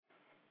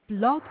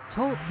Blog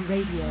Talk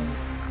Radio.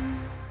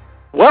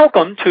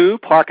 Welcome to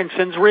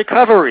Parkinson's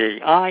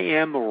Recovery. I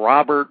am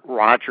Robert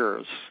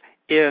Rogers.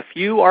 If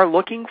you are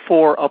looking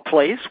for a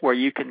place where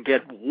you can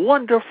get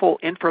wonderful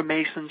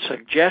information,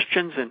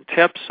 suggestions, and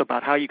tips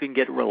about how you can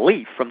get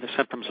relief from the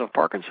symptoms of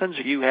Parkinson's,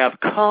 you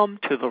have come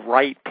to the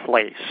right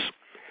place.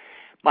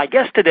 My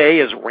guest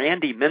today is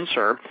Randy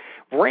Mentzer.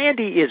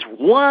 Randy is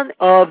one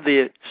of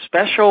the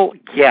special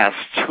guests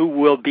who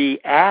will be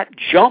at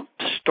Jump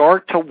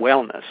Start to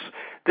Wellness.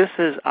 This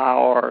is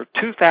our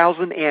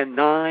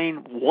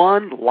 2009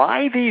 One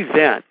Live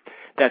event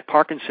that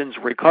Parkinson's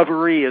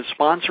Recovery is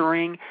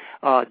sponsoring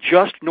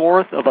just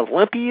north of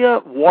Olympia,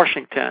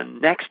 Washington,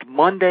 next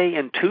Monday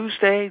and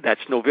Tuesday.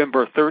 That's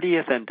November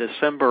 30th and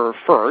December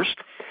 1st.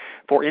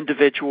 For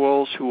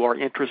individuals who are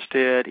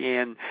interested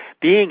in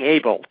being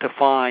able to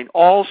find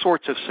all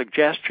sorts of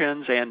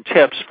suggestions and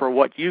tips for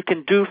what you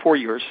can do for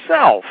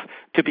yourself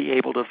to be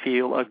able to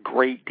feel a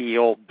great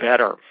deal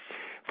better.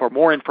 For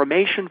more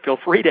information, feel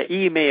free to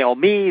email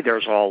me.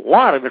 There's a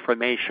lot of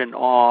information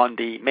on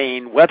the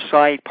main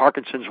website,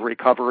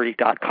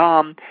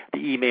 parkinsonsrecovery.com. The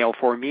email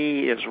for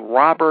me is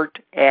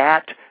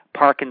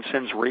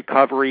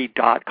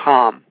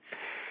robert@parkinsonsrecovery.com.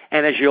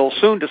 And as you'll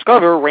soon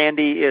discover,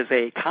 Randy is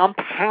a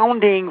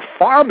compounding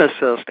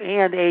pharmacist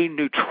and a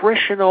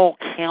nutritional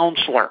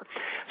counselor.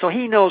 So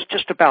he knows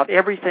just about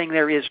everything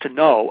there is to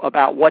know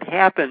about what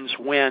happens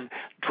when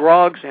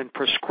drugs and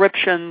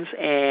prescriptions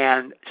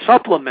and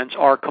supplements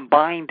are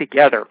combined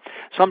together.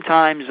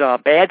 Sometimes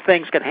bad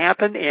things can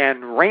happen,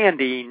 and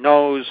Randy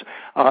knows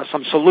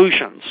some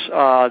solutions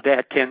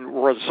that can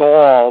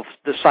resolve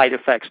the side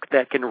effects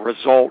that can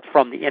result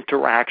from the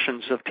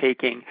interactions of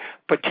taking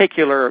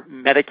particular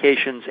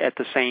medications at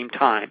the same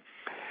time.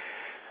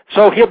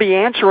 So he'll be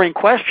answering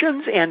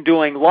questions and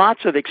doing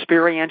lots of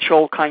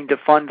experiential kind of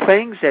fun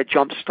things at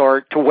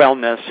Jumpstart to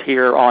Wellness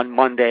here on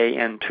Monday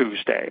and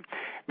Tuesday.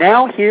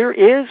 Now here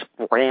is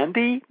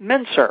Randy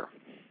Mentzer.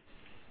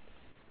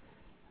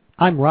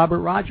 I'm Robert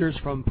Rogers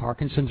from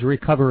Parkinson's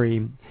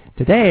Recovery.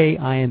 Today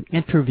I am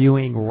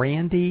interviewing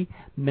Randy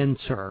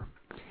Mentzer.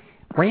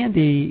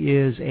 Randy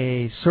is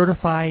a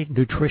certified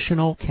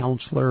nutritional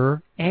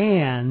counselor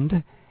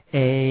and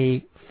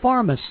a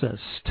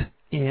pharmacist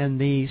in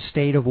the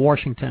state of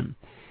Washington.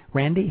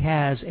 Randy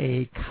has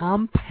a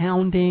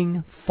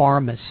compounding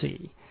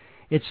pharmacy.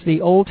 It's the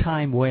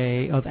old-time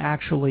way of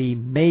actually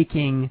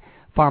making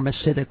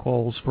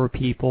pharmaceuticals for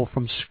people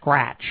from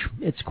scratch.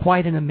 It's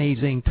quite an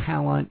amazing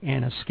talent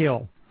and a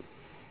skill.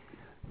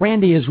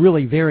 Randy is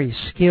really very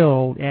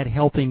skilled at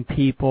helping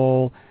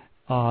people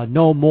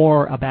know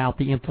more about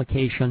the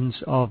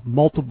implications of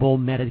multiple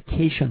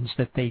medications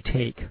that they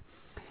take.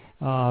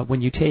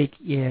 When you take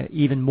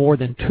even more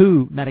than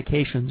 2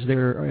 medications,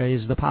 there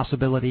is the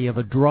possibility of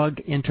a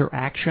drug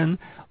interaction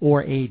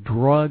or a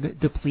drug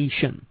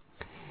depletion.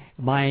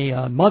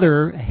 My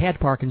mother had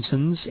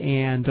Parkinson's,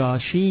 and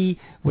she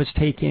was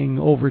taking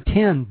over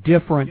 10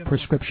 different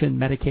prescription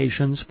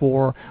medications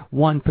for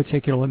one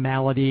particular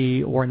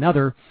malady or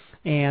another,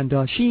 and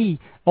she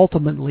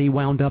ultimately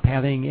wound up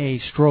having a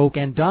stroke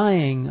and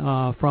dying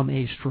from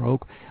a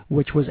stroke,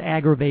 which was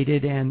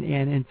aggravated and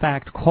in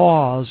fact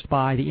caused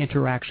by the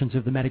interactions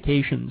of the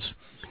medications.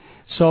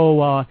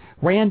 So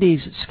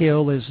Randy's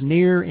skill is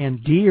near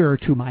and dear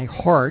to my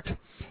heart,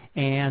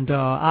 and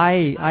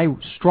I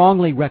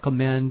strongly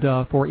recommend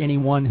for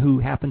anyone who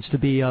happens to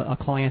be a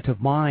client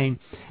of mine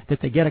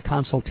that they get a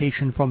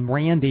consultation from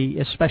Randy,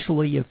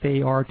 especially if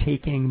they are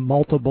taking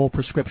multiple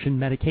prescription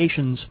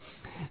medications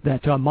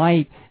that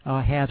might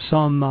have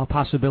some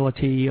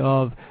possibility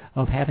of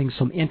having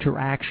some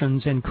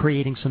interactions and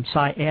creating some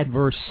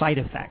adverse side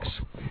effects.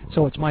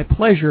 So it's my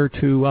pleasure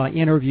to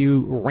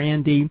interview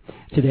Randy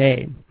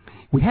today.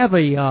 We have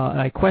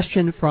a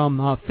question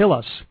from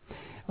Phyllis,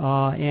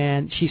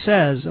 and she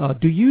says,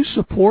 do you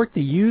support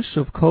the use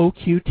of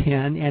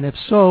CoQ10, and if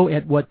so,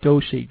 at what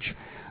dosage?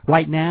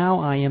 Right now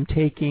I am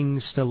taking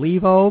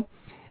Stalevo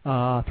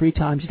 3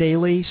 times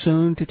daily,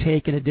 soon to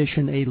take in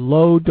addition a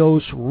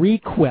low-dose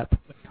Requip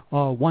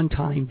 1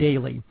 time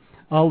daily.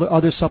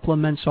 Other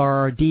supplements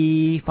are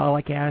D,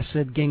 folic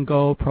acid,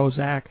 ginkgo,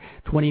 Prozac,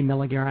 20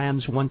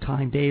 milligrams 1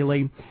 time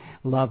daily,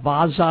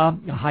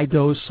 Lavazza,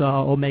 high-dose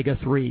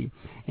omega-3.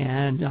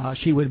 And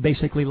she would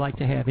basically like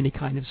to have any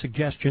kind of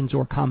suggestions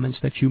or comments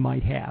that you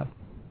might have.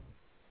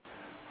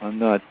 I'm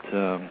not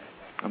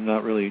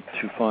really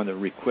too fond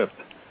of Requip.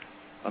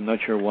 I'm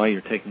not sure why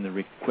you're taking the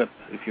Requip.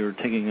 If you're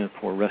taking it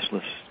for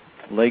restless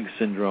leg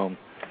syndrome,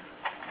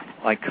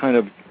 I kind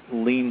of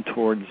lean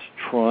towards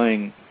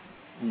trying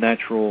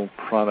natural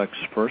products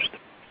first,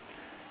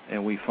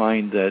 and we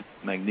find that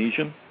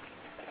magnesium,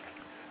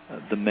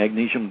 the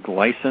magnesium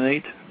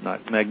glycinate,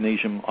 not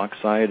magnesium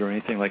oxide or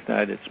anything like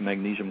that, it's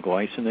magnesium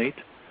glycinate,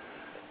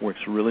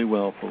 works really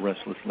well for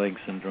restless leg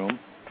syndrome,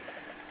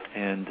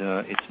 and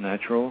it's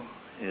natural.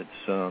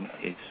 It's a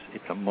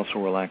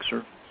muscle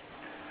relaxer.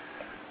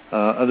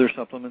 Other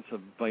supplements of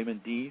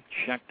vitamin D,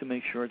 check to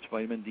make sure it's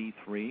vitamin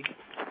D3.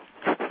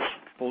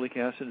 Folic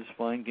acid is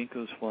fine,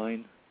 ginkgo is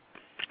fine,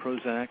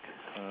 Prozac,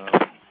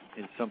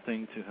 is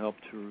something to help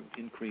to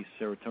increase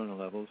serotonin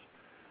levels,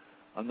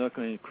 I'm not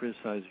going to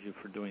criticize you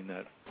for doing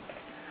that.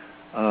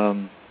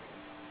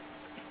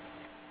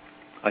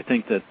 I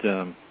think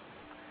that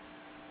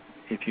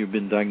if you've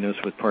been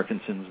diagnosed with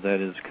Parkinson's,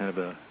 that is kind of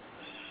a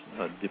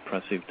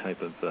depressive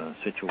type of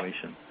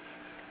situation.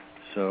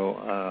 So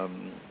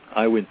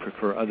I would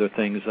prefer other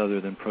things other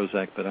than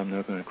Prozac, but I'm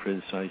not going to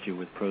criticize you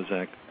with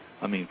Prozac.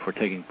 For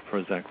taking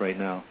Prozac right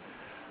now.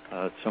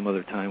 Some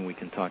other time we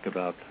can talk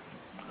about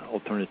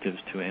alternatives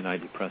to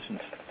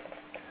antidepressants.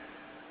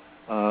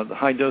 The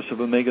high dose of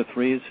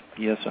omega-3s,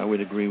 yes, I would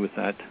agree with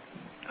that.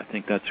 I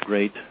think that's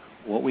great.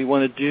 What we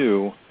want to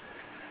do,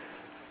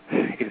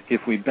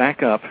 if we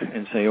back up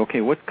and say,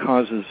 okay, what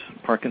causes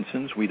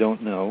Parkinson's? We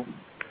don't know.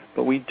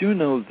 But we do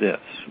know this.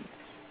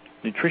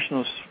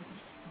 Nutritional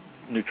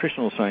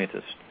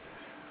scientists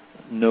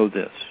know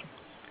this,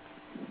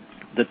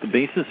 that the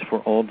basis for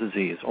all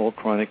disease, all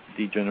chronic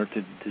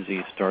degenerative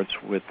disease, starts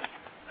with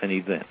an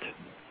event.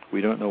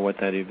 We don't know what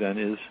that event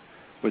is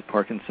with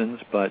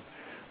Parkinson's, but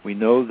we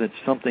know that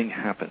something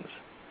happens.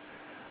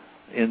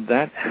 And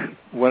that,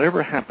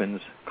 whatever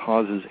happens,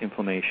 causes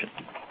inflammation.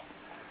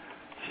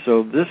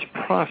 So this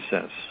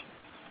process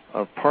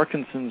of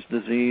Parkinson's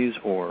disease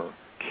or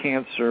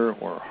cancer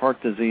or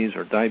heart disease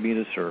or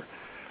diabetes or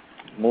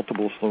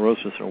multiple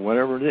sclerosis or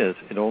whatever it is,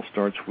 it all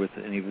starts with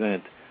an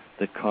event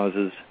that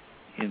causes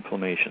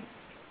inflammation.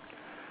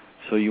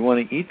 So you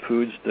want to eat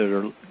foods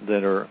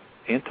that are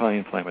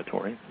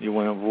anti-inflammatory. You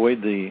want to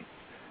avoid the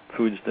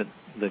foods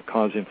that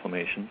cause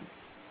inflammation.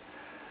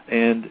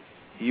 And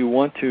you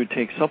want to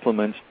take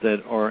supplements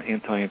that are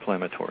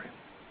anti-inflammatory.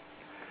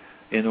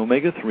 And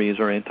omega-3s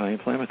are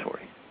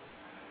anti-inflammatory.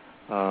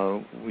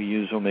 We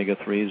use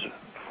omega-3s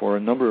for a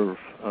number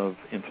of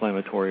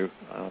inflammatory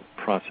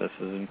processes,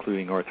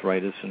 including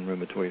arthritis and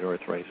rheumatoid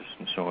arthritis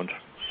and so on and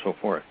so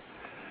forth.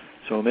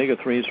 So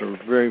omega-3s are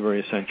very,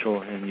 very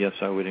essential, and yes,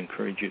 I would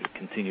encourage you to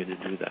continue to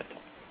do that.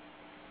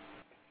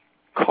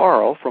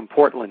 Carl from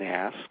Portland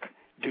asks,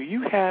 do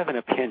you have an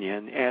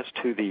opinion as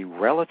to the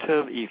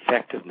relative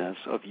effectiveness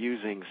of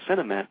using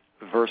cinnamon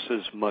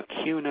versus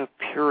mucuna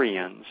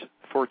pruriens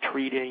for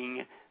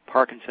treating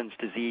Parkinson's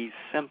disease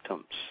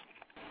symptoms?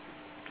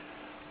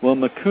 Well,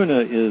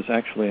 mucuna is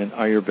actually an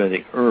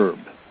Ayurvedic herb,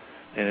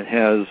 and it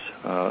has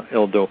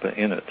L-DOPA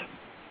in it.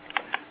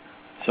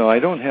 So I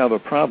don't have a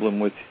problem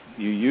with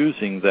you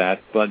using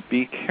that, but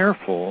be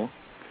careful,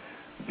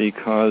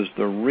 because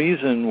the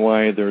reason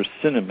why there's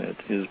cinnamon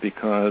is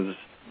because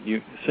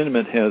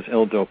cinnamon has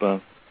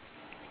L-DOPA,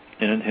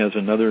 and it has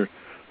another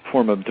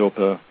form of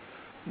DOPA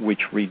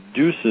which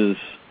reduces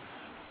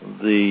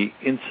the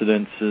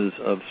incidences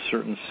of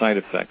certain side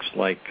effects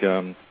like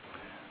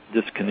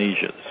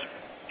dyskinesias.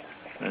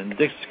 And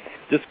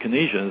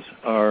dyskinesias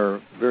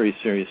are very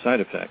serious side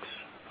effects.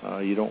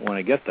 You don't want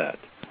to get that.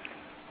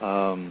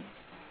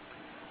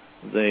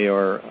 They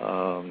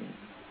are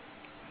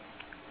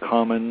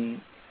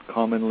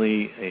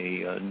commonly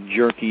a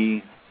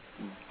jerky,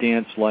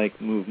 dance-like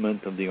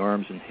movement of the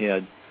arms and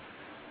head,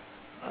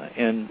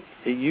 and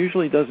it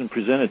usually doesn't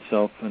present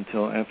itself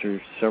until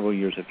after several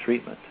years of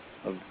treatment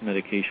of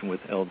medication with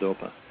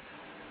L-DOPA.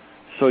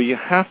 So you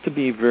have to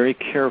be very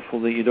careful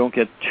that you don't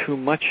get too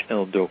much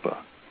L-DOPA.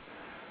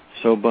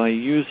 So by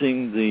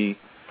using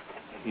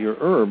your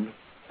herb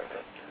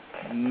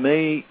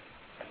may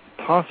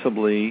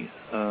possibly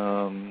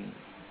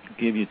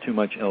give you too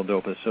much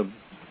L-DOPA. So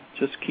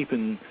just keep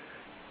in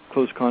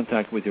close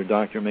contact with your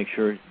doctor. Make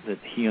sure that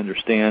he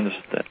understands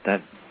that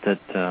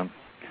the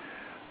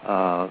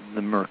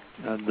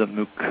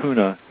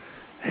mucuna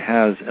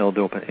has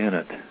L-DOPA in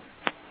it.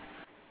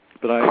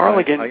 But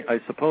I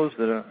suppose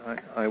that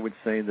I would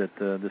say that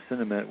the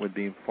cinnamon would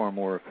be far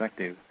more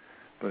effective.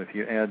 But if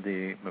you add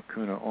the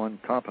mucuna on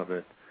top of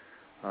it,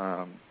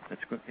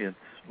 it's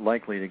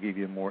likely to give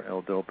you more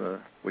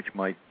L-DOPA, which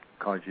might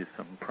cause you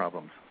some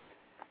problems.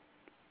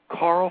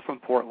 Carl from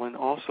Portland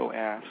also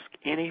asked,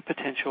 any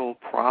potential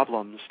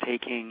problems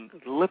taking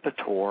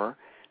Lipitor,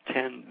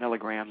 10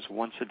 milligrams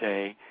once a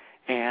day,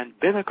 and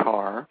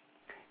Binocar,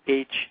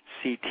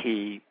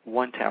 HCT,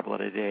 1 tablet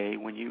a day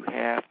when you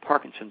have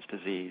Parkinson's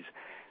disease?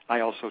 I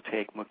also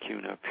take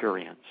mucuna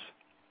pruriens.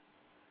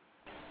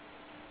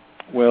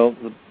 Well,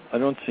 I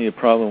don't see a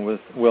problem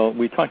with,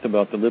 we talked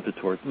about the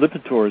Lipitor.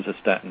 Lipitor is a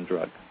statin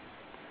drug,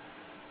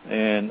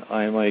 and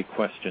I might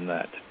question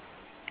that.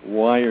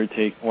 Why are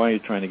you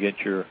trying to get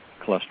your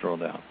cholesterol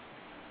down?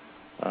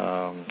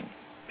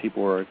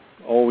 People are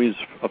always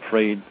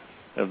afraid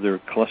of their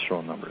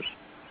cholesterol numbers,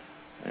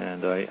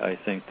 and I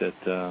think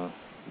that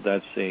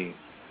that's a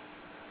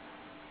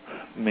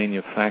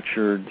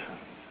manufactured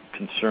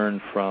concern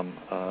from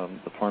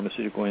the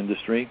pharmaceutical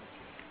industry.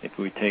 If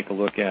we take a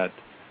look at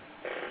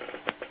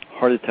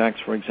heart attacks,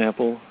 for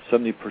example,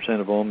 70%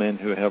 of all men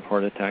who have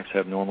heart attacks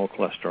have normal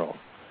cholesterol.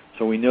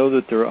 So we know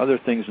that there are other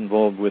things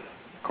involved with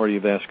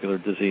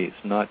cardiovascular disease,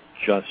 not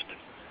just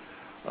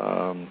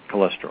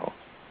cholesterol.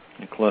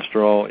 And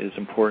cholesterol is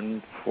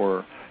important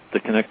for the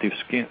connective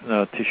skin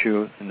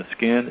tissue in the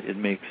skin. It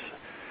makes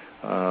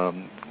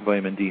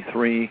vitamin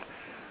D3.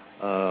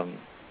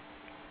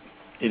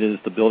 it is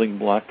the building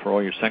block for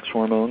all your sex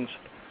hormones.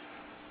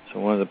 So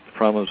one of the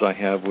problems I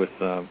have with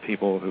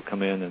people who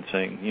come in and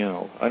saying,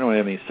 I don't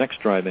have any sex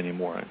drive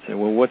anymore. I say,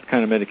 well, what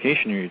kind of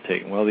medication are you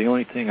taking? Well, the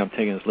only thing I'm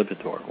taking is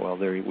Lipitor. Well,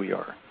 there we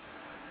are.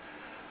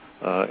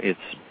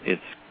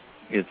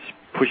 It's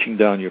pushing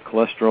down your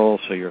cholesterol,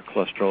 so your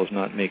cholesterol is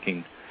not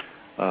making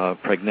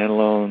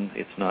pregnenolone,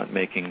 it's not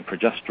making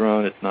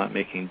progesterone, it's not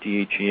making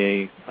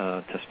DHEA,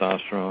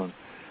 testosterone,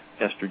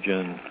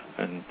 estrogen,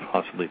 and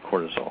possibly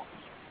cortisol.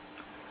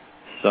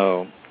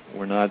 So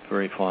we're not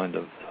very fond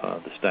of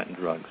the statin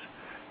drugs.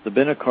 The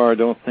Binocar, I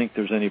don't think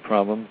there's any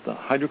problem. The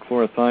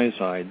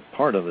hydrochlorothiazide,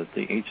 part of it,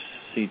 the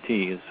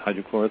HCT, is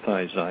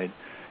hydrochlorothiazide.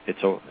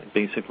 It's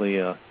basically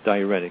a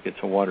diuretic. It's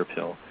a water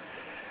pill.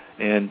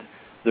 And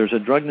there's a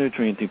drug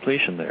nutrient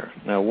depletion there.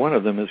 Now, one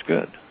of them is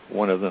good.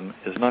 One of them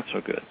is not so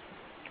good.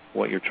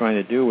 What you're trying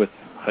to do with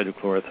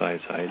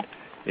hydrochlorothiazide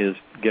is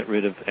get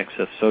rid of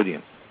excess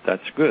sodium.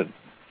 That's good,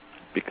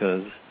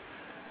 because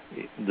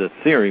the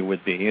theory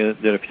would be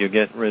that if you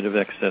get rid of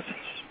excess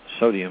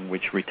sodium,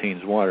 which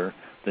retains water,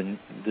 then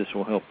this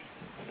will help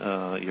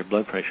your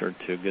blood pressure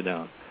to go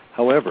down.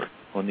 However,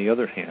 on the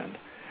other hand,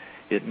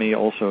 it may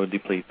also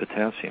deplete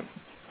potassium.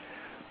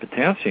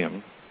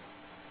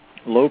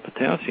 Low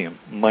potassium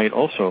might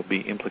also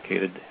be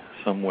implicated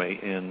some way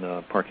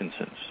in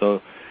Parkinson's.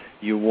 So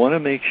you want to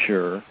make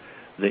sure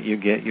that you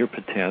get your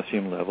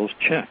potassium levels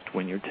checked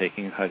when you're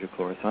taking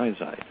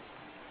hydrochlorothiazide.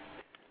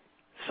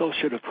 So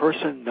should a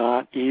person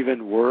not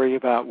even worry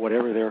about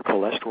whatever their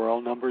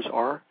cholesterol numbers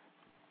are?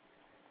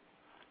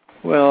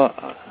 Well,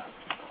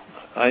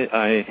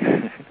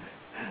 I'm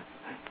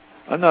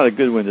not a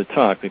good one to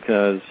talk,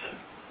 because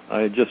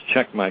I just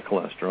checked my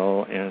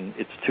cholesterol and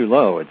it's too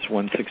low. It's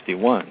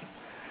 161.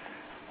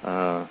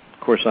 Of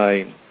course,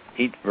 I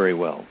eat very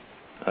well.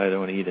 I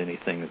don't eat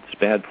anything that's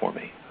bad for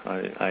me.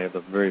 I have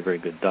a very, very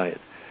good diet.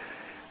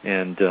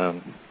 And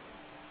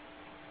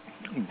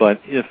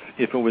but if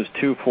it was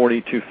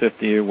 240,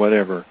 250, or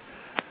whatever,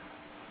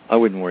 I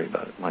wouldn't worry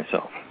about it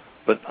myself.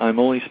 But I'm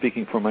only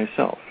speaking for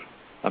myself.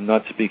 I'm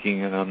not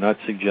speaking, and I'm not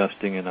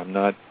suggesting, and I'm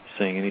not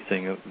saying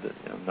anything.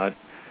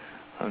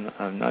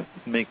 I'm not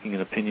making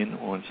an opinion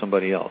on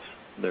somebody else.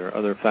 There are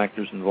other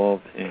factors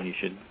involved, and you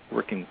should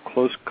work in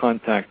close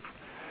contact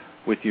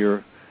with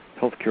your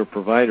healthcare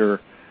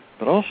provider.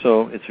 But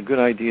also, it's a good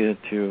idea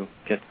to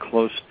get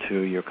close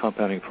to your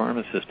compounding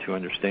pharmacist who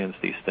understands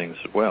these things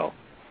as well.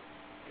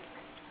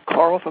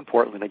 Carl from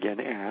Portland again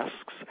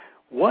asks,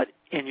 what,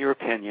 in your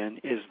opinion,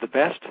 is the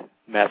best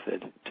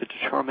method to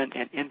determine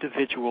an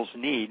individual's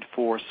need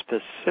for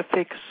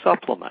specific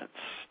supplements,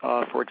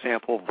 for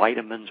example,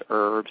 vitamins,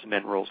 herbs,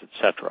 minerals,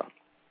 etc.?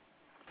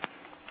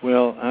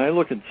 Well, I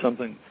look at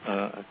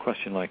a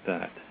question like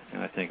that,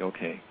 and I think,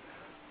 okay,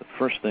 the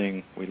first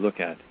thing we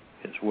look at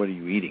is, what are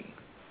you eating?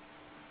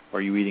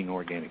 Are you eating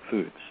organic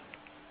foods?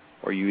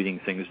 Are you eating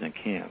things in a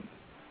can?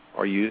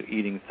 Are you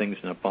eating things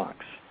in a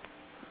box?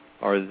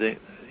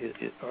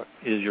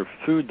 Is your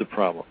food the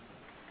problem?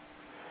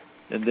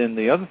 And then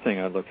the other thing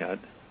I look at,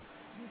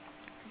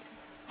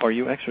 are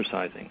you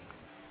exercising?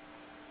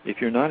 If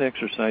you're not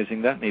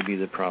exercising, that may be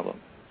the problem.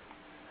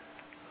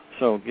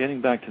 So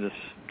getting back to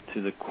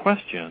the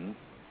question,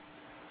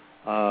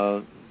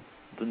 the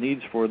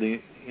needs for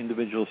the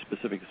individual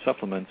specific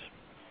supplements,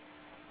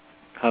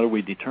 how do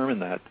we determine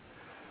that?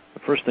 The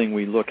first thing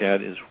we look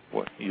at is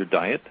your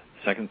diet.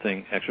 Second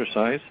thing,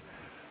 exercise.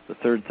 The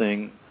third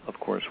thing, of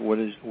course, what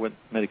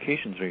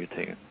medications are you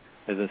taking?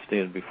 As I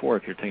stated before,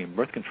 if you're taking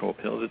birth control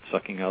pills, it's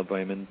sucking out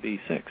vitamin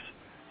B6.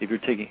 If you're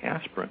taking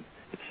aspirin,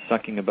 it's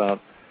sucking about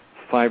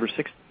 5 or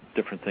 6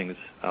 different things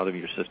out of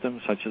your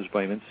system, such as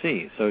vitamin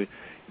C. So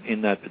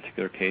in that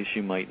particular case,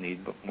 you might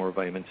need more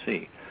vitamin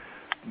C.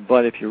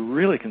 But if you're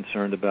really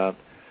concerned about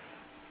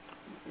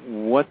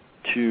what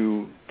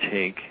to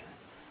take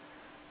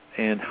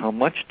and how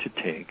much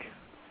to take,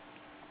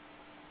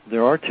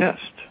 there are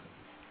tests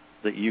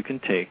that you can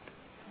take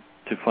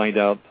to find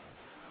out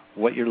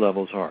what your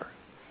levels are.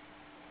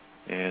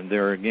 And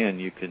there again,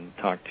 you can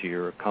talk to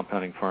your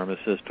compounding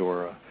pharmacist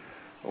or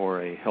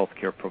a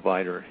healthcare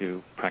provider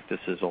who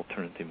practices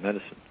alternative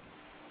medicine.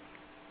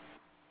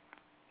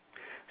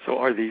 So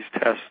are these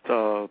tests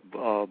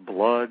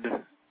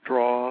blood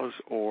draws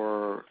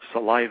or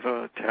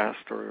saliva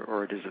tests,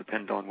 or does it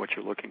depend on what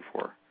you're looking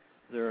for?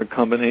 They're a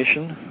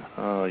combination.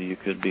 You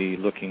could be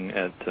looking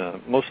at,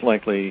 most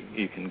likely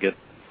you can get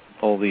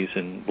all these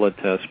in blood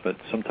tests, but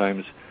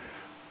sometimes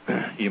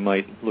you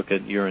might look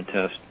at urine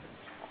tests.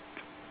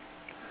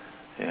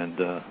 And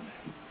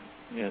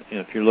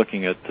if you're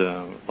looking at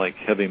like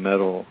heavy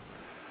metal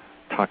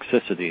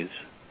toxicities,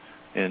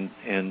 and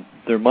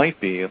there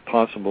might be a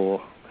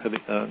possible,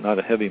 not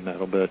a heavy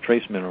metal, but a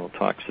trace mineral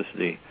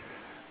toxicity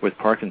with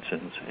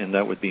Parkinson's, and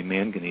that would be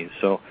manganese.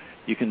 So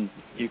you can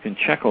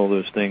check all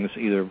those things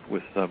either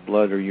with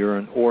blood or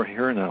urine or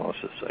hair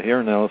analysis. A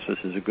hair analysis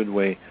is a good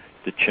way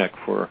to check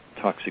for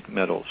toxic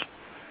metals.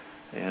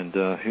 And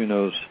who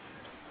knows,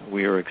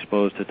 we are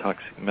exposed to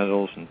toxic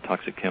metals and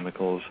toxic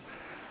chemicals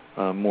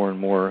more and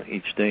more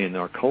each day in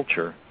our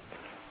culture.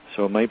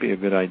 So it might be a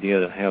good idea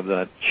to have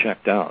that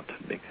checked out,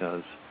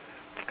 because,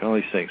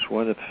 golly sakes,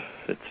 what if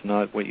it's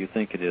not what you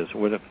think it is?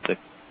 What if the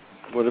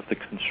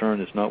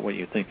concern is not what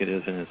you think it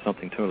is and it's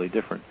something totally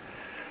different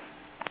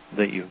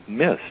that you've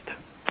missed,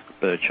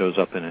 but it shows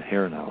up in a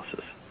hair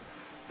analysis?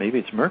 Maybe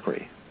it's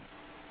mercury.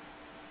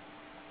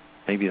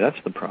 Maybe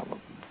that's the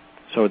problem.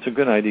 So it's a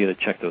good idea to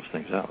check those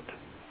things out.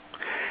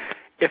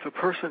 If a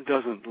person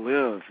doesn't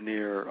live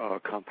near a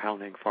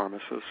compounding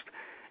pharmacist,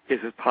 is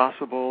it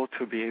possible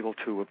to be able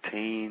to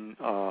obtain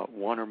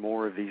one or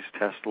more of these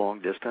tests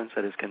long distance?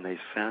 That is, can they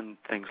send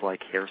things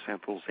like hair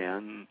samples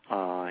in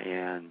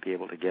and be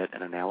able to get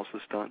an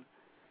analysis done?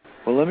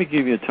 Well, let me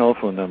give you a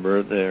telephone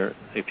number there.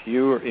 If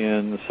you're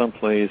in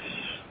someplace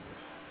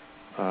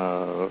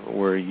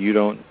where you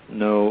don't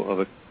know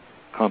of a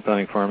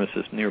compounding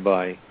pharmacist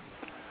nearby,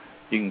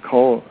 you can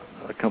call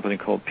a company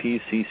called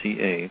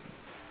PCCA.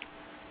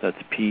 That's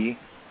the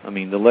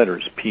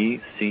letters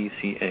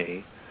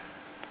PCCA.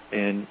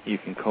 And you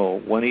can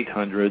call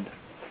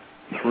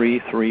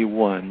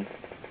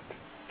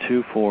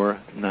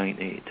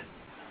 1-800-331-2498.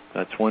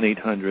 That's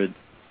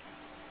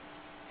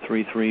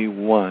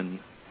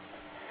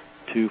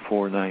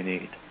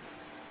 1-800-331-2498.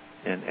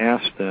 And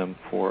ask them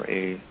for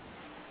a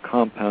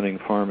compounding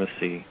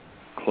pharmacy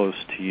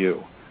close to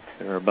you.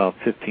 There are about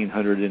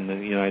 1,500 in the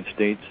United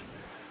States,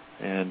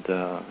 and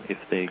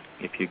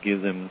if you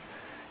give them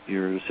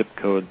your zip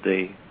code,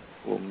 they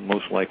will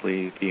most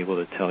likely be able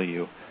to tell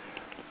you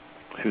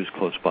who's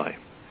close by.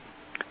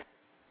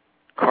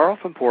 Carl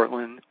from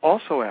Portland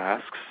also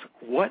asks,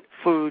 what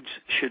foods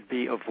should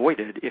be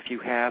avoided if you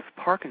have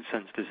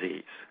Parkinson's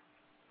disease?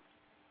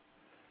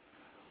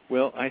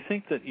 Well, I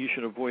think that you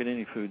should avoid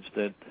any foods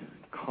that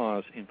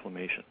cause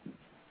inflammation.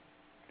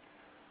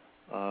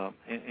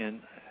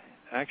 And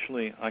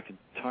actually, I could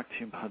talk to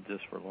you about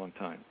this for a long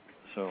time.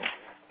 So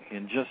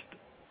in just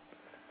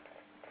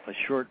a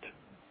short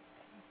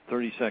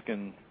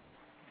 30-second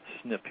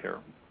snip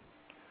here,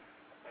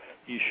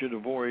 you should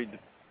avoid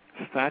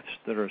fats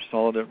that are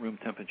solid at room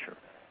temperature.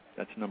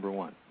 That's number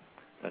one.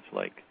 That's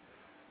like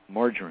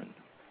margarine.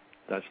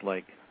 That's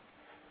like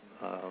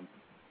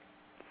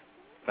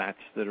fats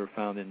that are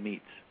found in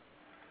meats.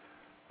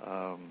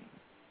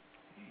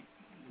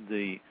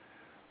 The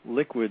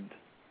liquid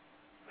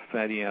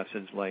fatty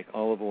acids like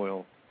olive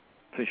oil,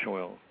 fish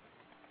oil,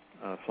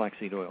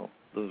 flaxseed oil,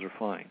 those are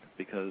fine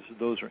because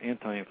those are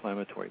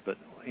anti-inflammatory. But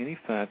any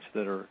fats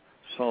that are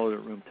solid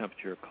at room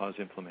temperature cause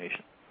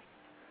inflammation.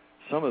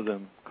 Some of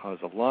them cause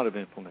a lot of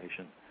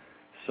inflammation.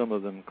 Some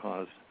of them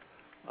cause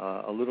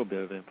a little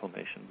bit of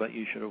inflammation. But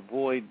you should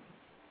avoid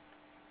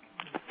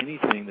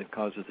anything that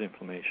causes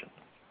inflammation,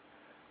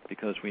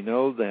 because we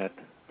know that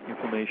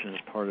inflammation is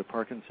part of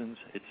Parkinson's.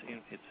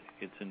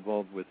 It's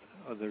involved with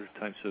other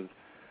types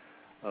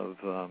of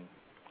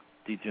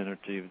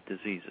degenerative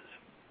diseases.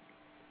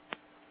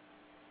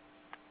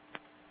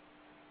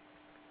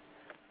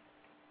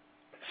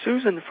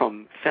 Susan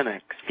from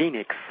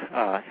Phoenix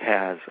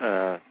has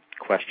a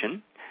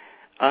question.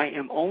 I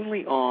am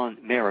only on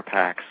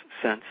Maripax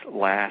since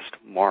last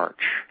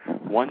March,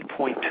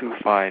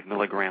 1.25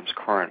 milligrams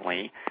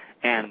currently,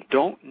 and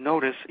don't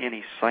notice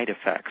any side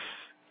effects,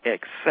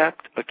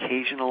 except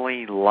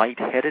occasionally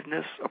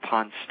lightheadedness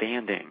upon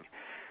standing.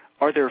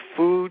 Are there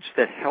foods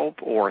that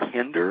help or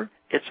hinder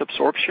its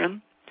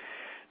absorption?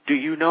 Do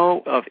you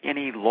know of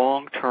any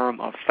long-term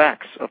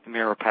effects of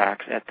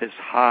Maripax at this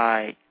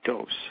high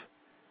dose?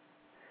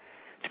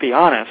 To be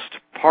honest,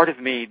 part of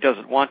me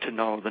doesn't want to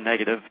know the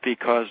negative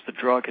because the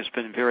drug has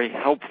been very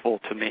helpful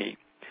to me.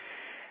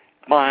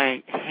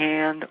 My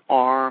hand,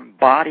 arm,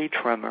 body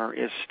tremor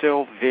is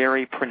still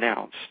very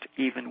pronounced,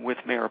 even with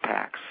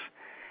Maripax.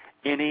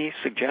 Any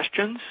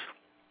suggestions?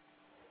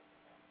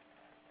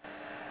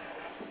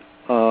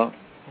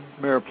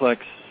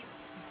 Mariplex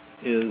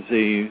is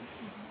a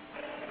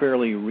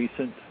fairly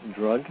recent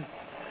drug,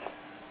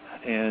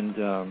 and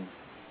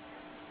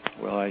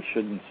well, I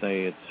shouldn't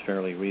say it's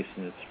fairly recent.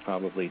 It's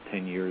probably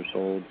 10 years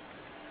old.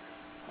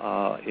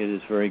 It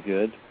is very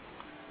good.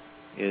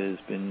 It has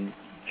been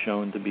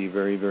shown to be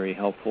very, very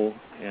helpful,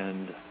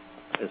 and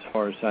as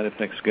far as side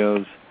effects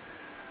goes,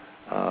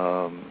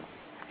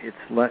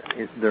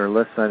 there are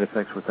less side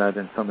effects with that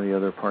than some of the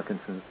other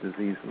Parkinson's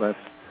disease, less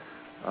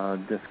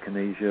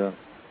dyskinesia,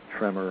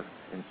 tremor,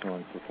 and so on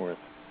and so forth.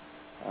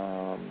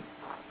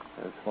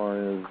 As far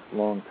as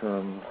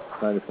long-term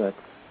side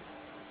effects,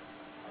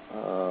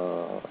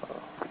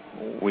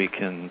 we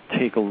can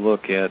take a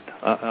look at.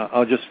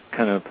 I'll just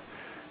kind of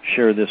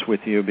share this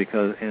with you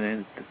because,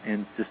 and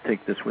just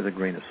take this with a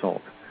grain of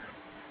salt.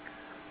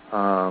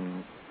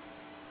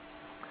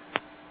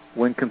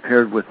 When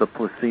compared with the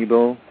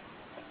placebo,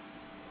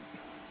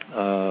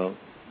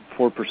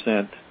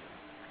 4%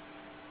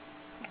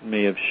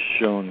 may have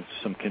shown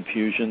some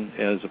confusion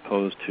as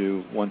opposed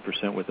to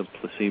 1% with a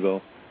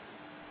placebo.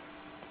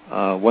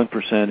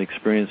 1%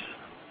 experienced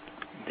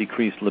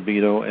decreased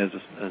libido as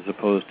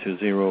opposed to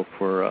 0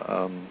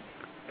 for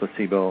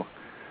placebo.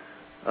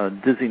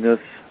 Dizziness,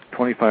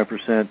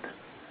 25%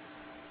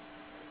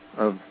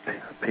 of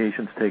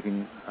patients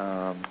taking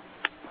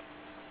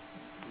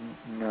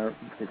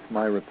it's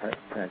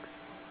Myrapex,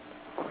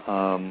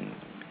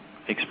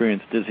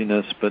 experienced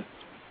dizziness, but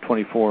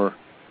 24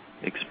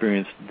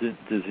 experienced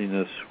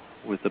dizziness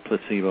with the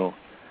placebo,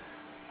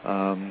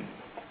 and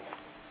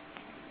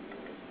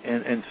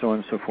so on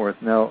and so forth.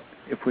 Now,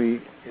 if we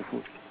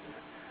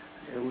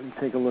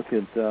take a look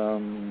at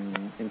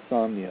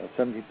insomnia,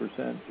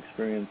 70%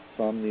 experienced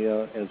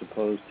insomnia as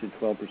opposed to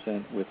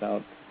 12%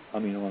 without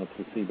amino on a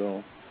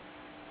placebo.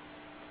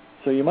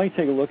 So you might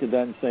take a look at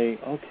that and say,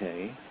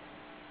 okay,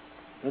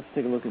 let's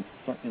take a look at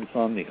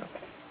insomnia.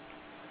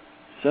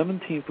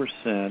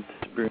 17%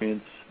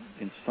 experience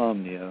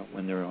insomnia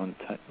when they're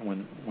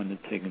when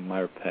they're taking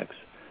Myrapex,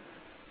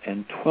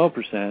 and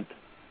 12%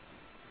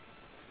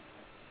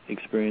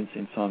 experience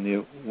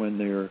insomnia when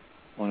they're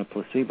on a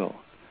placebo.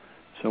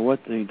 So what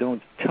they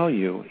don't tell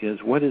you is,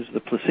 what is the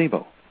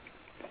placebo?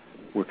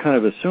 We're kind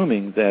of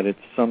assuming that it's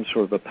some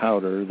sort of a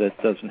powder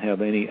that doesn't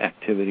have any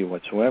activity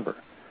whatsoever.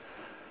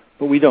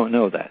 But we don't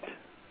know that.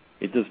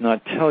 It does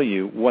not tell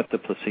you what the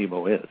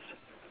placebo is.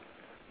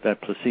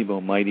 That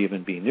placebo might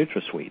even be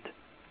NutraSweet.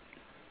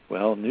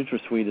 Well,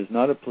 NutraSweet is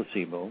not a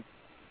placebo,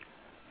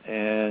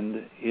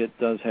 and it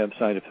does have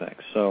side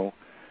effects. So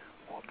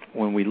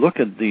when we look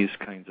at these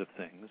kinds of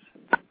things,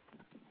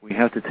 we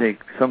have to take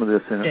some of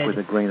this with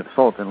a grain of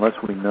salt, unless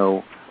we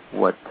know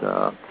what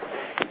the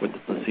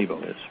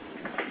placebo is.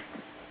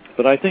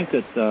 But I think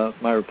that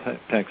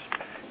Myrapex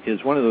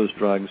is one of those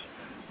drugs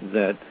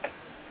that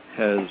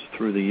has,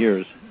 through the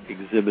years,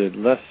 exhibited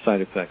less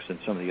side effects than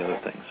some of the other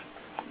things.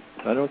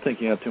 I don't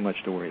think you have too much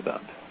to worry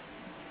about.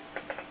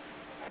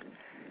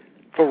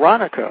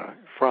 Veronica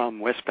from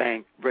West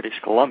Bank, British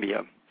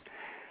Columbia.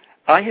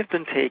 I have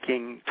been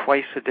taking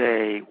twice a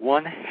day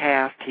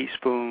 1/2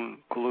 teaspoon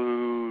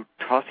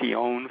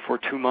glutathione for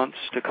 2 months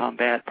to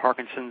combat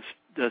Parkinson's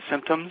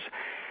symptoms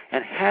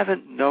and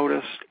haven't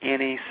noticed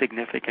any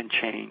significant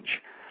change.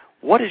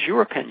 What is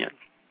your opinion?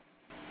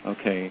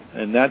 Okay,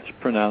 and that's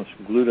pronounced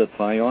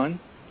glutathione.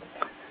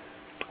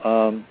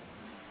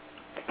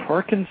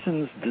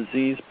 Parkinson's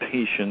disease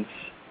patients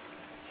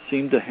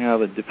seem to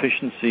have a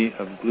deficiency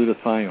of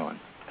glutathione.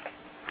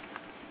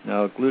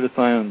 Now,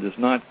 glutathione does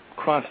not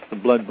cross the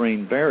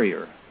blood-brain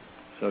barrier.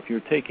 So if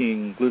you're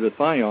taking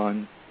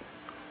glutathione,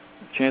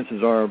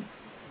 chances are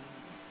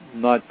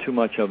not too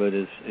much of it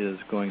is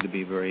going to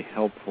be very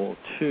helpful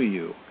to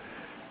you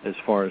as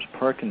far as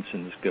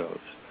Parkinson's goes.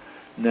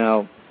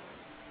 Now,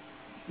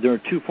 there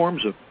are two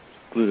forms of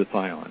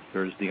glutathione.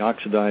 There's the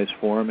oxidized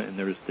form and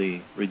there's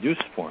the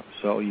reduced form.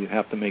 So you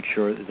have to make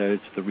sure that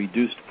it's the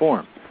reduced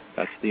form.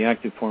 That's the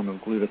active form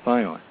of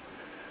glutathione.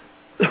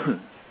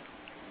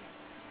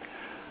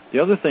 The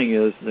other thing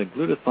is that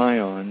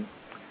glutathione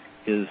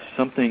is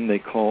something they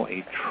call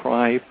a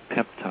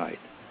tripeptide.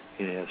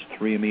 It has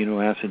 3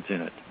 amino acids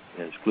in it.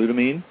 It has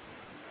glutamine,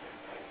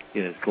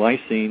 it has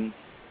glycine,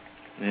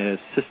 and it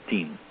has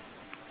cysteine,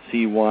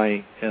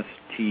 cysteine.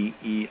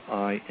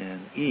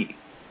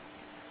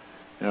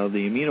 Now,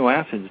 the amino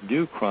acids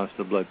do cross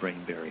the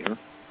blood-brain barrier,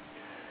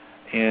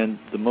 and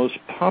the most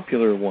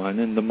popular one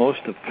and the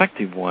most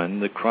effective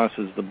one that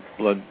crosses the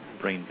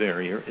blood-brain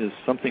barrier is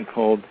something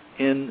called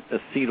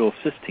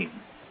N-acetylcysteine.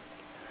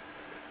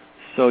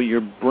 So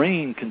your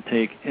brain can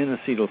take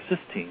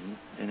N-acetylcysteine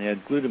and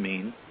add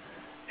glutamine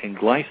and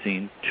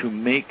glycine to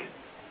make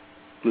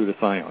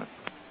glutathione.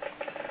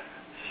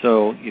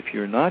 So if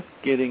you're not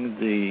getting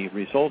the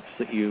results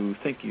that you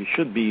think you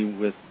should be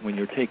with when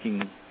you're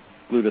taking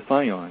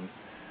glutathione,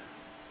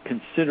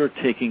 consider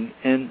taking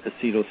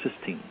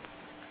N-acetylcysteine.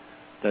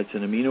 That's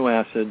an amino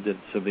acid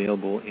that's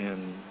available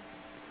in,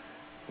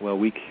 well,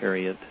 we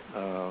carry it.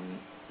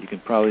 You can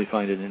probably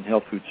find it in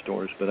health food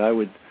stores, but I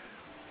would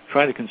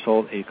try to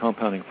consult a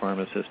compounding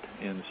pharmacist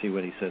and see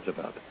what he says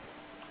about it.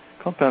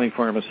 Compounding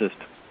pharmacists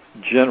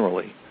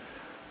generally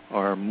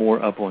are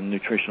more up on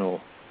nutritional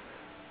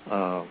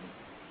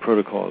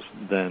protocols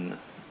than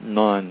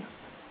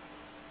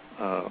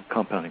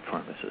non-compounding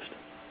pharmacists.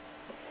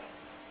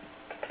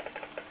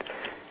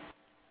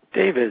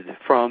 David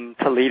from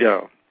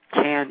Toledo.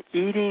 Can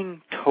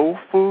eating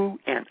tofu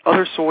and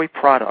other soy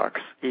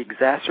products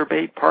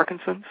exacerbate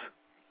Parkinson's?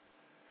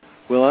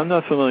 Well, I'm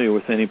not familiar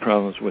with any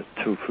problems with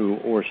tofu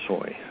or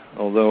soy,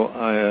 although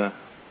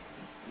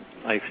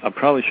I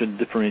probably should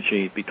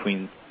differentiate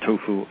between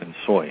tofu and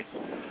soy,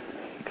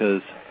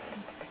 because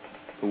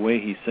the way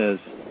he says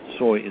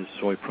soy is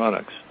soy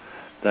products,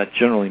 that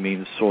generally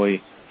means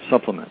soy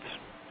supplements.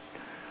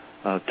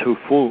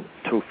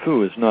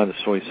 Tofu is not a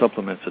soy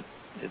supplement,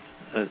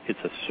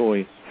 it's a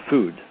soy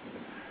food.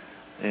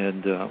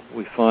 And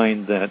we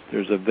find that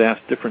there's a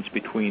vast difference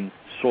between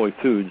soy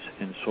foods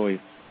and soy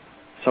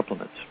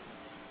supplements.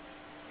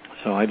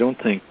 So I don't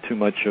think too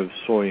much of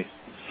soy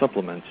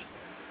supplements,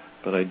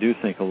 but I do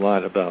think a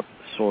lot about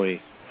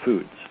soy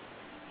foods.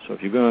 So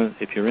if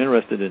you're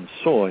interested in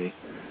soy,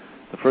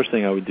 the first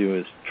thing I would do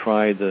is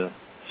try the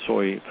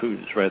soy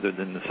foods rather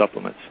than the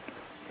supplements.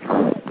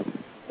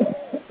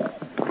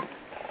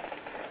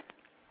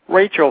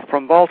 Rachel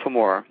from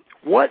Baltimore.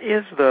 What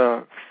is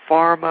the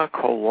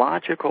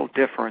pharmacological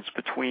difference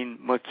between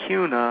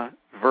Mucuna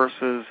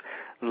versus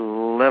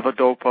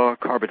levodopa,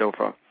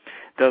 carbidopa.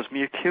 Does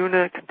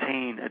mucuna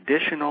contain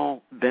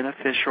additional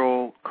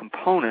beneficial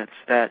components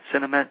that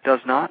Cinemet does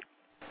not?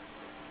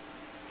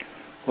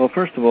 Well,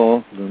 first of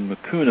all, the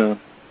mucuna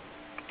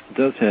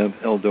does have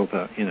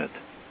L-dopa in it.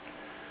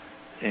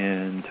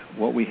 And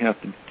what we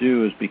have to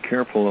do is be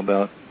careful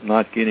about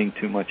not getting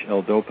too much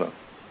L-dopa.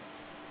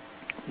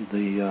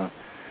 The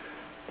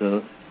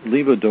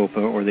levodopa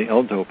or the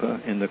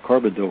L-dopa and the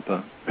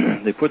carbidopa,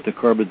 they put the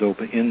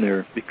carbidopa in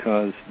there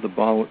because the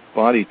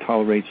body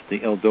tolerates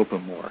the L-dopa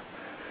more.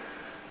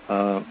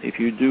 If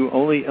you do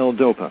only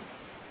L-dopa,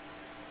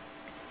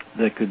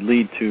 that could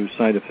lead to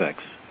side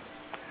effects.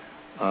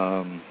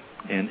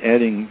 And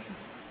adding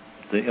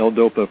the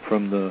L-dopa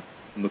from the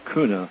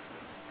mucuna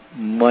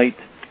might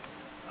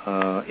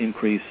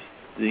increase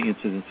the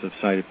incidence of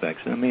side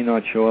effects. And it may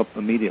not show up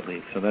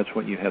immediately, so that's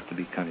what you have to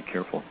be kind of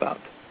careful about.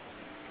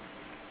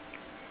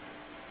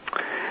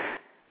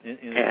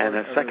 And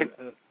a second,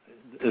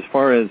 as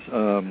far as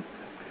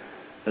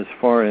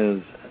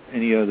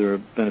any other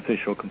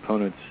beneficial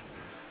components,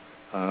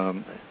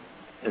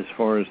 as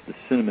far as the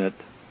Cinemet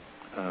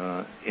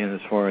and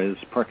as far as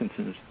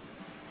Parkinson's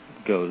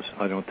goes,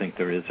 I don't think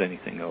there is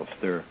anything else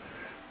there.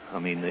 I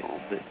mean,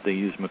 they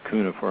use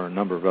mucuna for a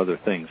number of other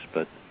things,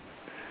 but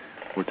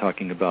we're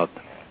talking about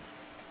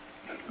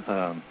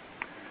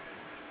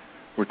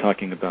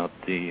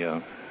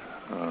the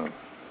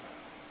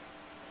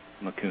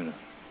mucuna.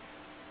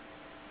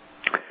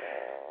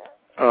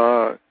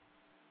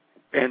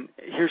 And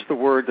here's the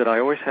word that I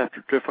always have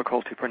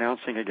difficulty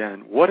pronouncing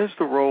again. What is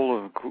the role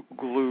of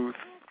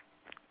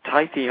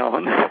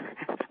glutathione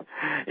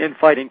in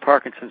fighting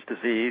Parkinson's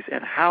disease,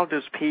 and how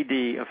does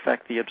PD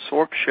affect the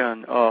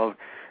absorption of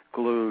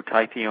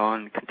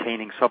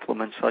glutathione-containing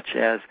supplements such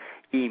as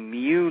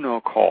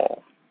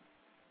Immunocol?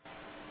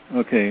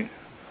 Okay.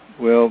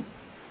 Well,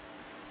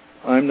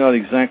 I'm not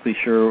exactly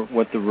sure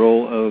what the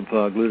role of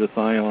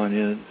glutathione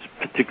is,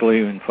 particularly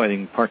in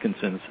fighting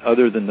Parkinson's,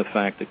 other than the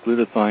fact that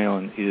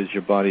glutathione is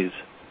your body's,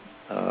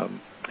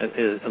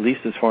 at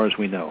least as far as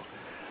we know,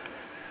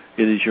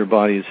 it is your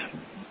body's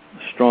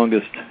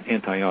strongest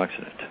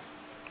antioxidant.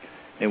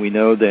 And we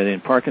know that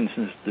in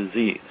Parkinson's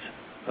disease,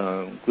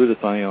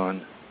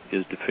 glutathione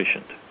is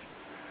deficient.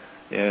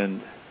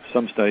 And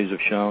some studies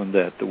have shown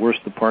that the worse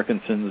the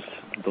Parkinson's,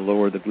 the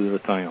lower the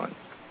glutathione.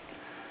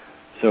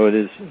 So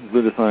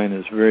glutathione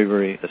is very,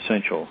 very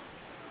essential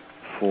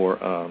for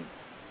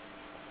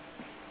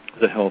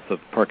the health of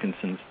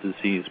Parkinson's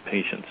disease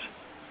patients,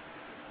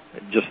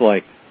 just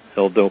like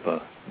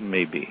L-dopa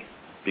may be,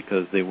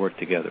 because they work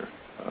together.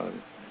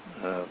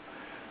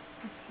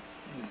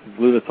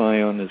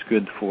 Glutathione is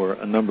good for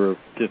a number of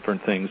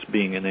different things,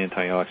 being an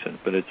antioxidant,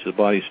 but it's the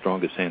body's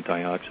strongest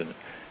antioxidant.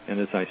 And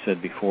as I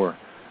said before,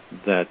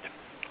 that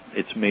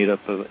it's made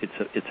up of,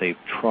 it's a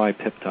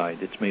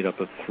tripeptide. It's made up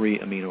of 3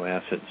 amino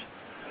acids.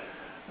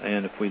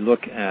 And if we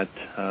look at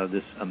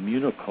this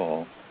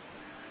Immunocol,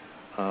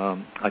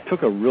 I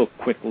took a real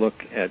quick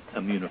look at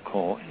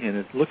Immunocol, and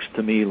it looks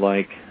to me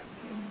like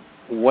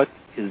what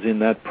is in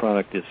that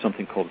product is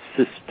something called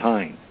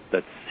cystine.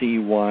 That's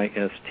C-Y-S-T-I-N-E.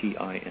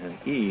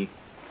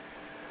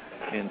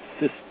 And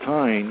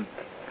cystine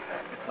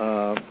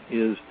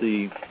is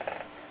the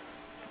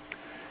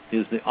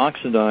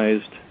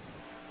oxidized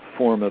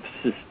form of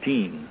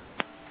cysteine.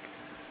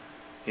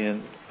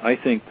 And I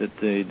think that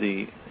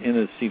the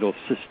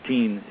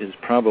N-acetylcysteine is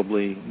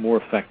probably more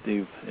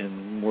effective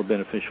and more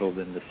beneficial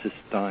than the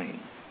cystine.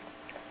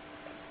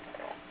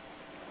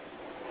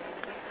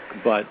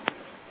 But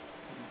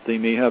they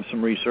may have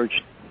some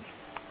research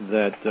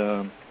that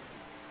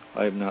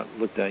I have not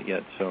looked at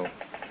yet, so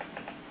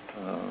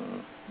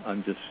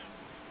I'm just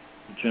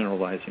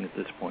generalizing at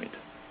this point.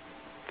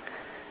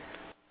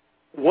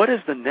 What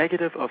is the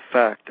negative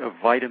effect of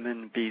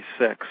vitamin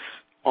B6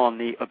 on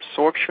the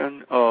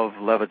absorption of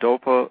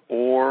levodopa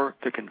or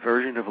the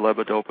conversion of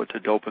levodopa to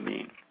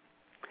dopamine?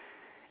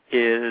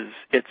 Is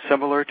it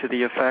similar to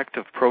the effect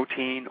of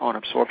protein on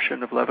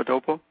absorption of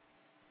levodopa?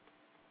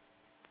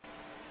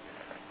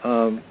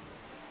 The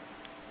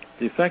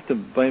effect of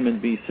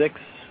vitamin B6,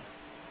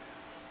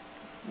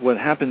 what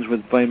happens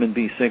with vitamin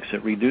B6,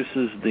 it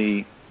reduces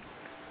the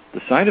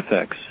side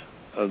effects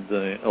of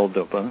the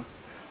L-dopa,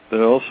 but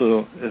it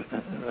also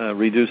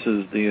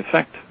reduces the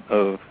effect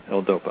of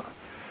L-dopa.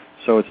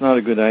 So it's not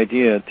a good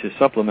idea to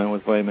supplement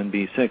with vitamin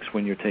B6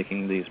 when you're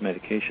taking these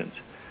medications.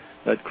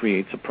 That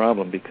creates a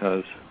problem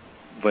because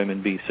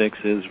vitamin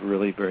B6 is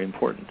really very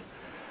important.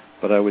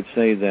 But I would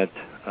say that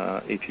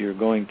if you're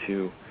going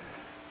to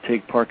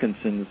take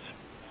Parkinson's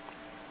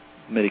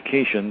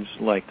medications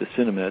like the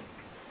Cinemet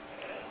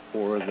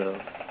or the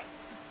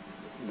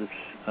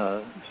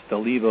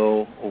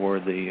Stalevo or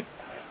the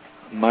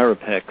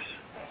Mirapex,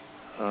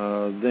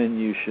 then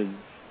you should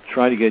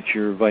try to get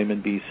your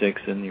vitamin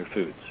B6 in your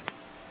foods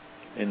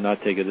and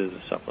not take it as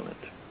a supplement,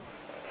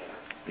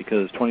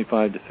 because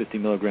 25 to 50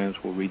 milligrams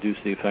will reduce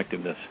the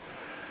effectiveness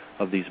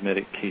of these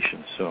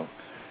medications, so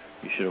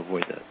you should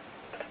avoid that.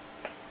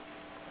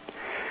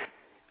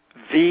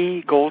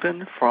 V.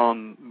 Golden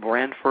from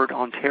Brantford,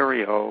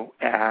 Ontario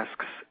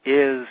asks,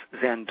 is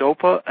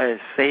Zandopa a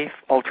safe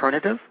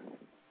alternative?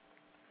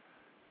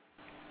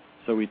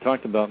 So we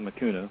talked about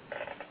Mucuna.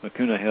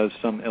 Mucuna has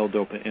some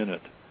L-Dopa in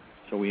it,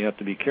 so we have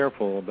to be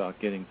careful about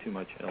getting too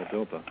much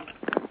L-Dopa.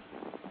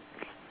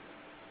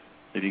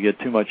 If you get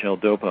too much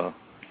L-Dopa,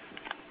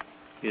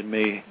 you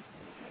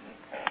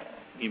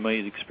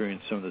might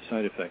experience some of the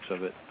side effects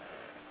of it,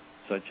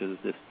 such as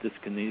this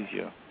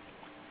dyskinesia,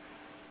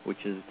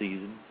 which is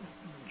these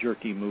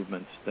jerky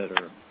movements that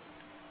are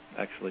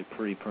actually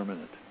pretty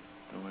permanent.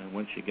 And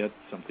once you get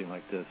something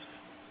like this,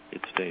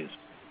 it stays.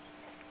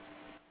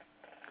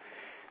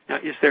 Now,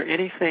 is there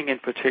anything in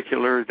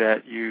particular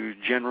that you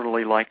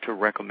generally like to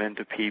recommend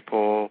to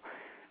people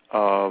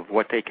of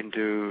what they can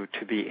do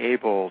to be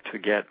able to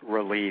get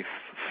relief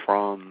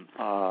from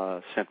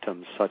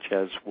symptoms such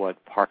as what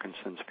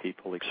Parkinson's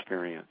people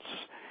experience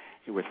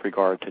with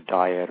regard to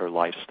diet or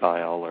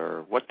lifestyle,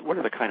 or what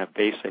are the kind of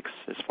basics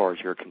as far as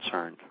you're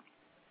concerned?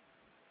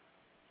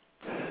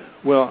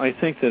 Well, I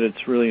think that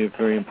it's really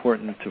very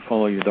important to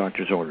follow your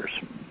doctor's orders.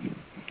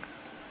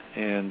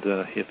 And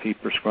if he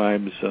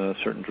prescribes a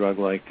certain drug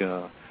like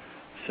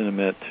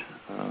Cinemet,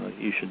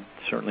 you should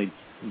certainly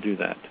do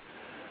that.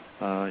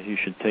 You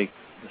should take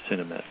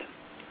Cinemet.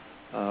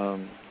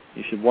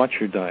 You should watch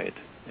your diet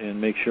and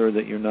make sure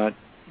that you're not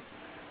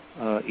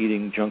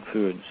eating junk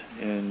foods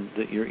and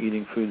that you're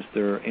eating foods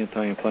that are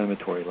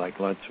anti-inflammatory, like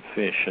lots of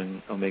fish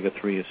and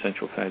omega-3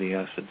 essential fatty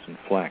acids and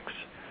flax.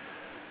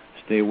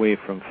 Stay away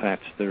from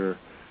fats that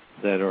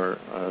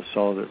are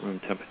solid at room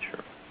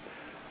temperature.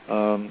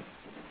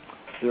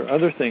 There are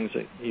other things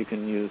that you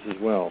can use as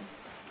well.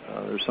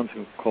 There's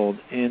something called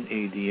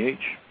NADH.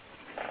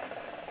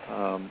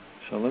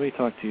 So let me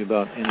talk to you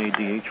about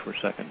NADH for a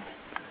second.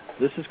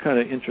 This is kind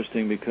of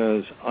interesting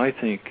because I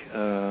think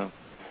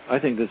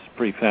this is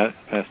pretty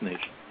fascinating.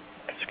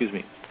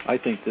 I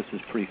think this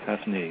is pretty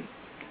fascinating.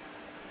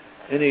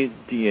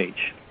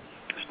 NADH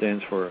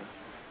stands for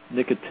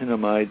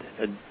nicotinamide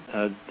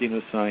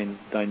adenosine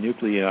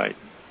dinucleotide.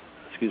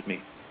 Let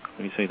me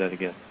say that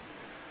again.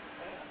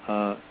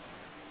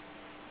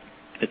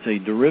 It's a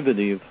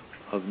derivative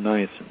of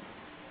niacin.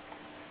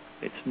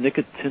 It's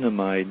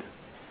nicotinamide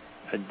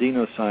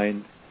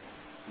adenosine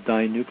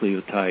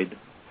dinucleotide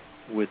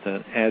with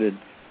an added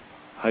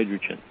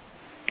hydrogen,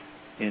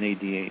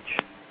 NADH.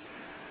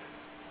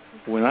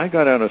 When I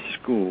got out of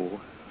school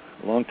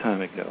a long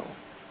time ago,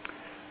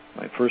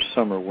 my first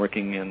summer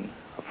working in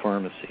a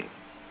pharmacy,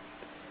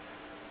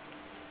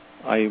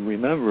 I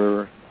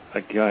remember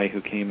a guy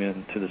who came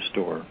into the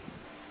store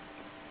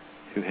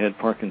who had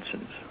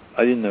Parkinson's.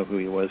 I didn't know who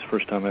he was,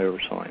 first time I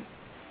ever saw him.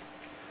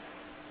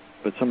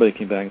 But somebody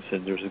came back and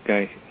said, there's a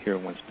guy here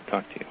who wants to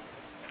talk to you.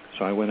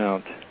 So I went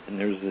out, and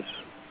there's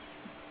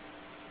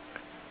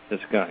this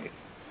guy.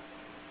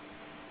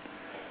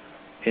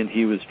 And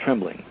he was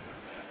trembling,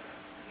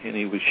 and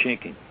he was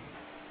shaking.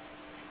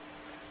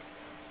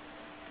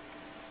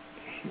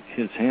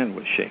 His hand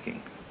was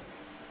shaking.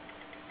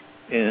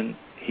 And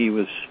he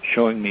was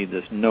showing me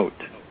this note,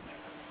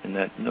 and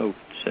that note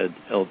said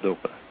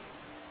L-Dopa.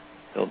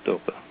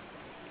 L-Dopa.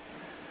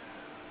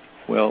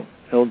 Well,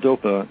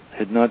 L-Dopa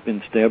had not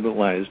been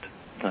stabilized.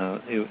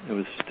 It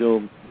was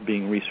still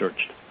being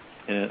researched,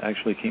 and it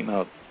actually came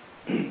out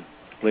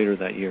later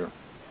that year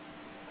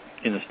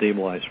in a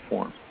stabilized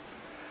form.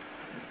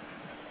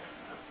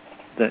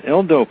 That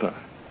L-Dopa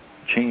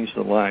changed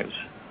the lives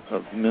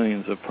of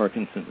millions of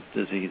Parkinson's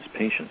disease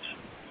patients.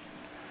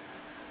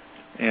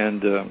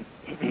 And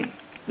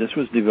this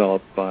was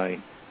developed by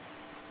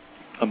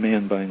a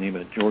man by the name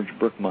of George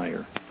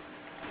Birkmeyer,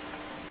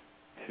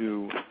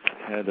 who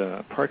had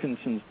a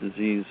Parkinson's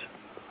disease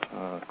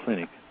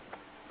clinic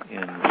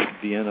in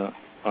Vienna,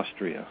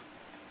 Austria,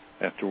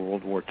 after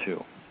World War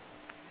II.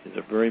 He's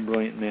a very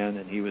brilliant man,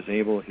 and he was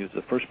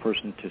the first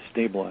person to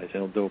stabilize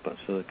L-Dopa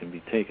so that it can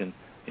be taken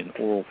in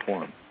oral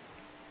form.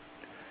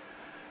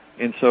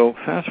 And so,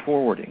 fast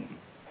forwarding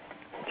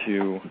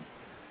to,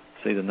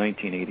 say, the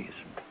 1980s,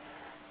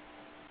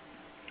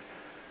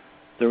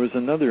 there was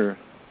another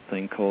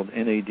thing called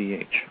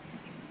NADH.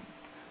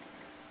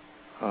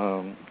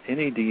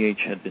 NADH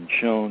had been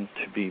shown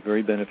to be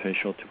very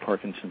beneficial to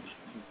Parkinson's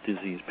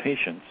disease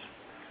patients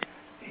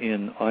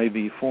in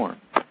IV form.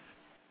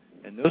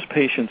 And those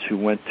patients who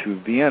went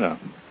to Vienna,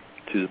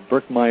 to the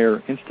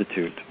Birkmeyer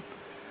Institute,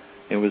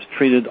 and was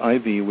treated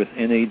IV with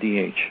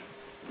NADH,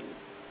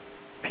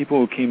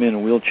 people who came in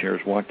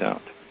wheelchairs walked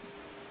out.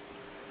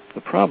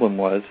 The problem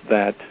was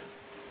that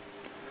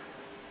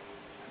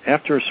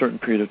after a certain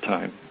period of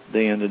time,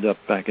 they ended up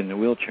back in the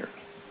wheelchair.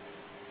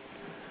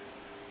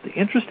 The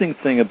interesting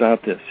thing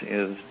about this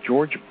is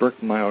George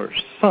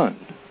Birkmeyer's son,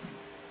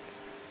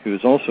 who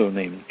is also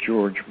named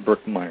George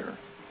Birkmeyer,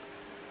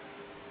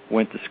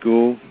 went to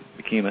school,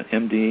 became an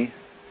MD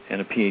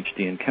and a PhD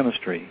in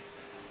chemistry.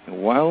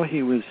 And while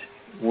he was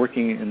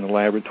working in the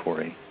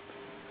laboratory,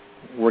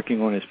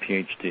 working on his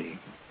PhD,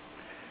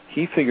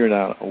 he figured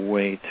out a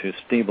way to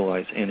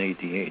stabilize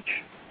NADH.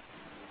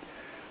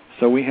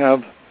 So we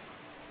have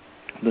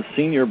the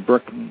senior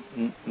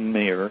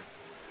Berkmeyer,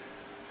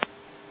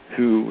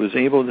 who was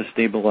able to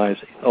stabilize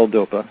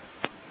L-DOPA,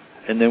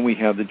 and then we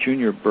have the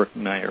junior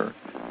Berkmeyer,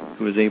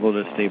 who was able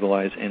to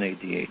stabilize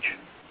NADH.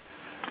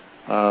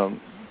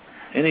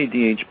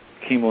 NADH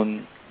came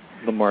on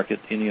the market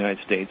in the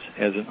United States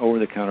as an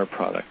over-the-counter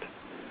product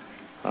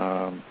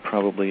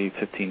probably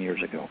 15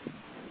 years ago.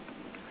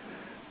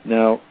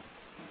 Now,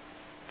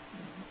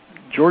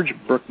 George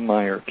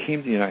Berkmeyer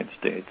came to the United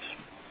States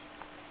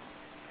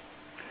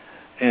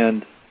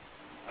and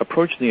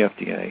approached the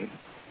FDA,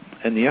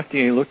 and the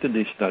FDA looked at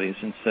these studies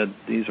and said,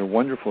 these are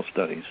wonderful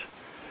studies.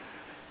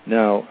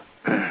 Now,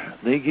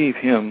 they gave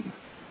him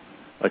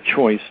a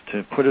choice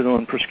to put it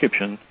on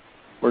prescription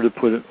or to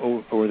put it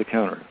over the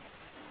counter.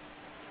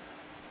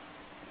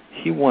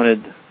 He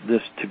wanted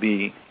this to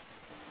be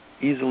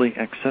easily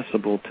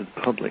accessible to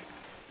the public,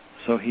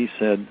 so he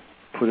said,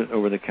 put it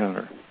over the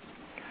counter.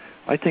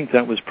 I think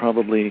that was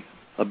probably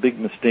a big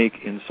mistake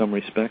in some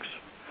respects,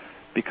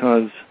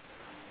 because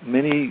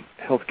many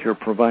healthcare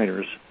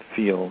providers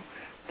feel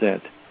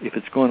that if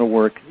it's going to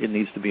work, it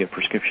needs to be a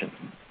prescription.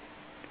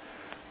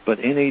 But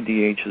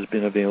NADH has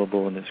been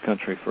available in this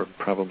country for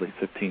probably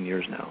 15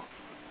 years now.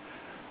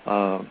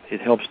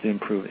 It helps to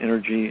improve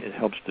energy. It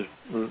helps to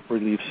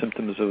relieve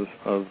symptoms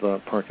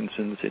of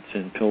Parkinson's. It's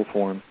in pill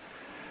form.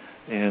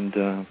 And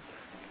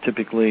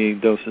typically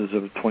doses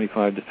of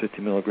 25 to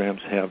 50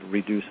 milligrams have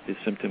reduced the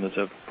symptoms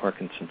of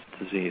Parkinson's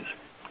disease.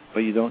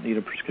 But you don't need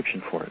a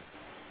prescription for it.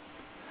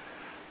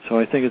 So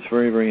I think it's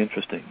very, very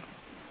interesting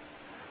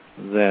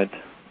that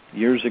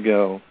years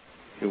ago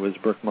it was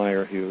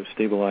Berkmeyer who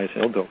stabilized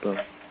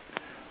L-DOPA,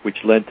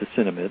 which led to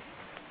Cinnamid,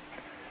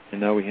 and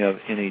now we have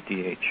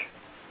NADH.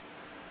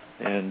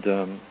 And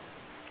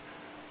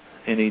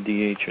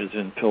NADH is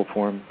in pill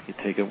form. You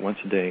take it once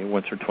a day,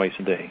 once or twice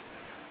a day,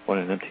 on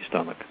an empty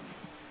stomach.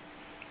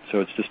 So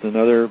it's just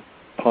another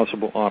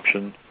possible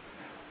option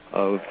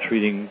of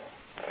treating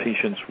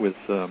patients with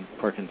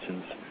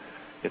Parkinson's.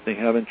 If they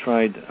haven't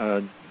tried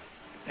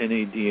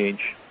NADH,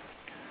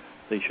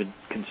 they should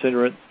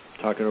consider it,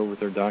 talk it over with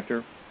their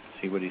doctor,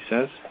 see what he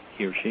says,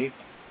 he or she.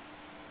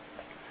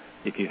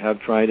 If you have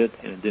tried it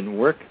and it didn't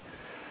work,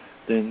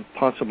 then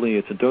possibly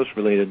it's a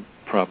dose-related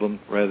problem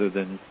rather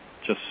than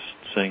just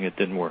saying it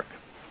didn't work.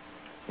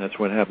 That's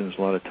what happens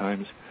a lot of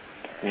times.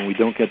 When we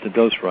don't get the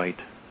dose right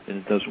and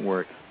it doesn't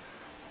work,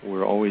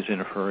 we're always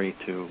in a hurry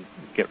to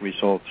get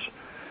results,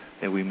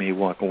 and we may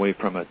walk away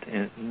from it,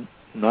 and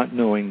not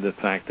knowing the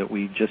fact that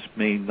we just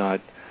may not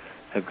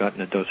have gotten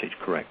the dosage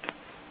correct.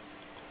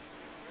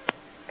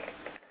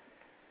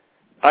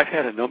 I've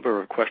had a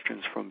number of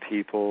questions from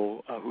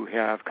people who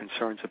have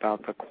concerns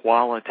about the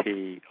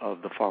quality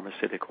of the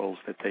pharmaceuticals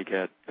that they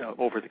get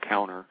over the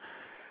counter.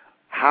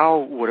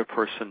 How would a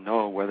person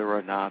know whether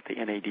or not the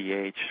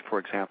NADH, for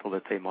example,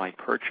 that they might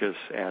purchase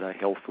at a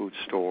health food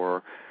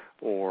store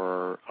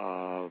or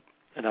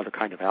another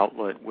kind of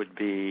outlet would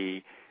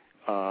be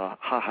a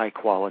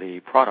high-quality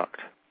product?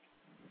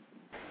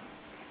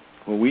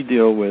 Well, we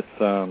deal with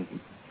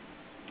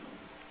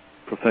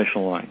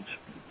professional lines,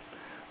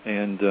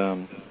 and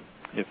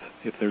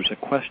if there's a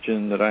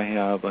question that I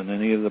have on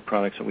any of the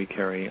products that we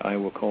carry, I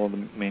will call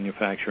the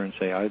manufacturer and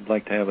say, I'd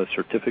like to have a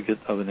certificate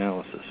of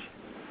analysis.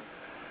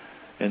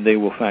 And they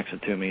will fax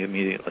it to me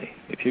immediately.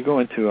 If you go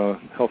into a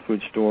health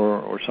food store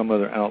or some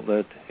other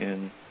outlet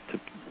and to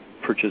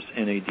purchase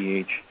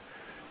NADH,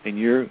 and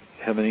you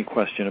have any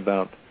question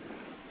about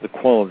the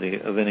quality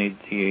of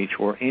NADH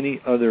or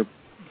any other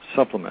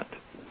supplement,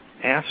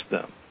 ask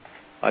them,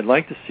 I'd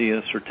like to see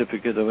a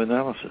certificate of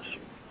analysis.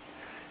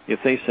 If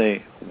they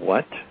say,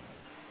 what?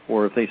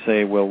 Or if they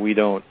say, well, we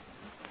don't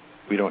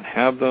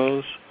have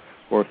those,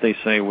 or if they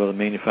say, well, the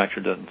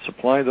manufacturer doesn't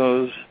supply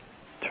those,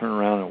 turn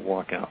around and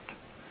walk out.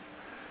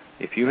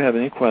 If you have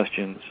any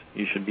questions,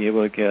 you should be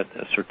able to get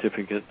a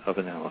certificate of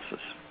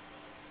analysis.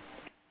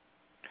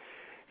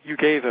 You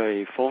gave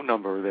a phone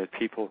number that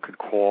people could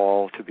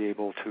call to be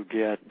able to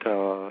get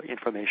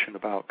information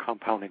about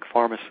compounding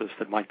pharmacists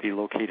that might be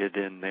located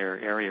in their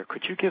area.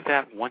 Could you give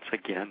that once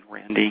again,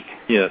 Randy?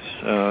 Yes,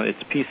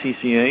 it's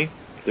PCCA.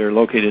 They're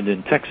located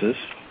in Texas,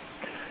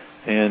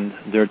 and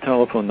their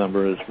telephone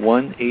number is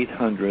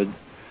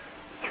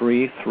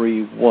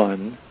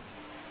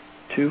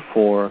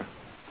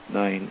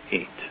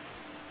 1-800-331-2498.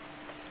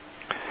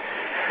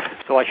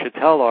 So I should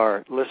tell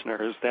our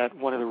listeners that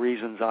one of the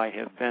reasons I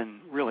have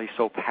been really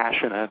so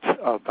passionate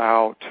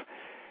about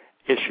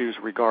issues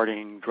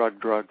regarding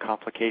drug-drug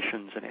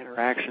complications and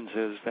interactions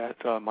is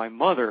that my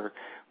mother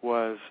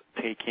was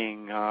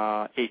taking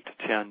 8 to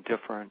 10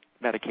 different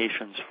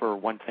medications for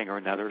one thing or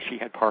another. She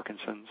had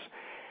Parkinson's,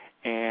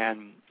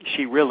 and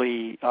she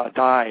really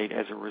died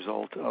as a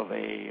result of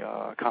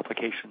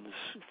complications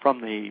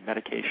from the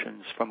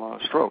medications from a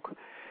stroke.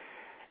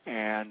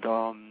 And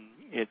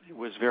it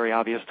was very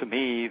obvious to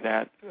me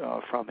that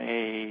from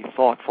a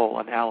thoughtful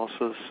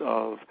analysis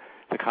of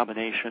the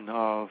combination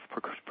of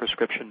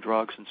prescription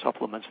drugs and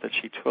supplements that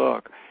she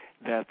took,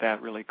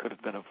 that really could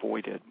have been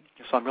avoided.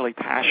 So I'm really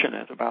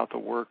passionate about the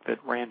work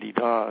that Randy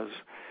does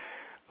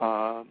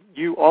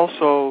You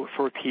also,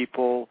 for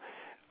people,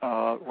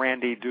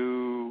 Randy,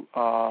 do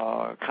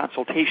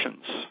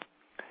consultations.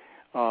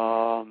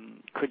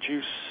 Could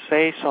you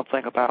say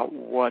something about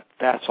what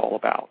that's all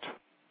about?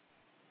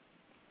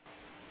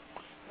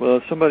 Well,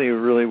 if somebody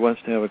really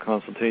wants to have a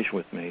consultation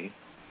with me,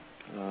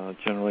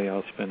 generally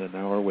I'll spend an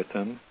hour with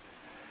them,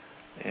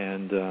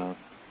 and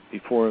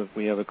before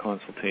we have a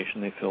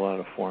consultation, they fill out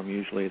a form.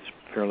 Usually it's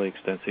fairly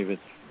extensive.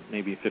 It's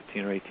maybe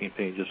 15 or 18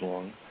 pages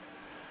long.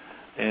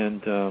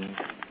 And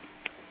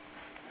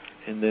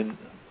then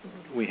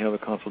we have a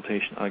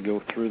consultation. I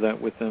go through that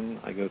with them.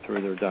 I go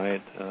through their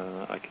diet.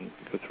 I can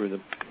go through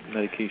the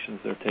medications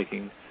they're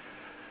taking.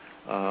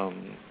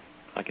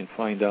 I can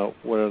find out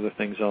what other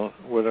things are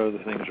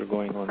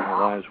going on in their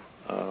lives.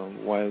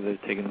 Why are they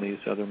taking these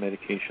other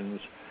medications?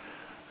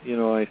 You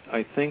know,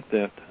 I think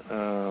that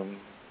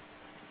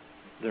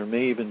there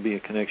may even be a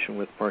connection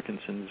with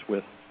Parkinson's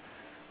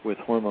with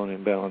hormone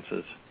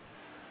imbalances.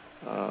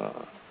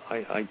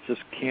 I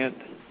just can't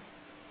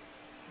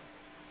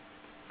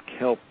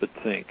help but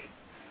think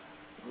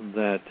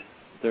that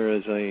there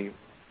is a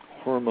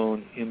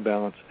hormone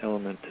imbalance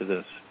element to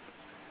this.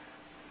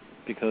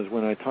 Because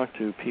when I talk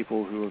to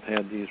people who have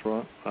had these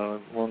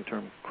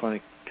long-term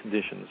chronic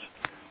conditions,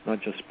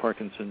 not just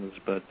Parkinson's,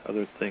 but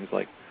other things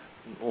like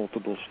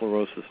multiple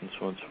sclerosis and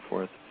so on and so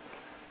forth,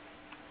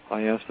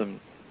 I ask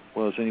them,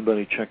 well, has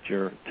anybody checked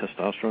your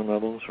testosterone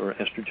levels or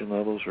estrogen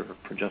levels or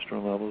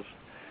progesterone levels?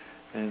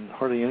 And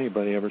hardly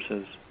anybody ever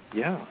says,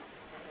 yeah.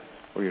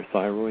 Or your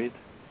thyroid?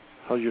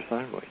 How's your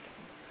thyroid?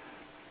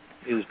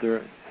 Is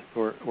there,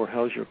 or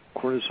how's your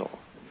cortisol?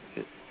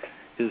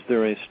 Is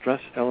there a stress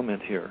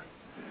element here?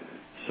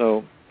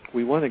 So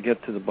we want to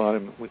get to the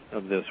bottom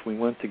of this. We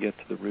want to get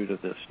to the root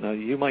of this. Now,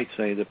 you might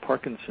say that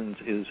Parkinson's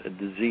is a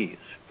disease.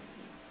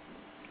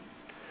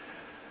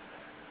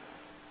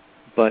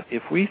 But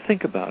if we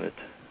think about it,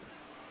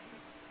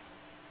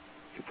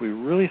 if we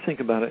really think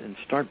about it and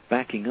start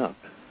backing up,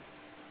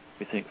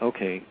 we think,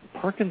 okay,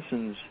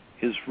 Parkinson's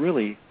is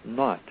really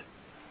not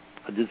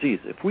a disease.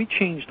 If we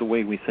change the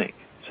way we think,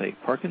 say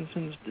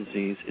Parkinson's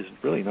disease is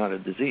really not a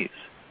disease.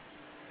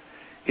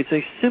 It's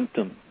a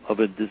symptom of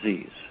a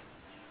disease.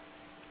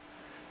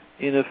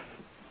 And if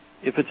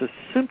it's a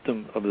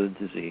symptom of the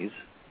disease,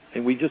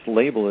 and we just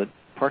label it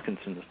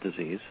Parkinson's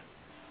disease,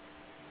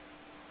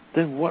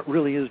 then what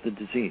really is the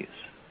disease?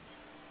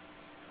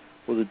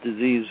 Well, the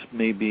disease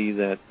may be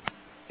that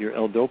your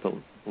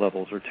L-dopa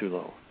levels are too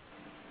low.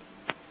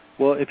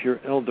 Well, if your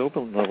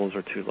L-dopa levels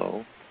are too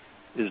low,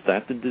 is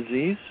that the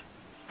disease?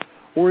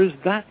 Or is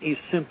that a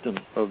symptom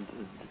of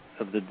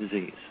the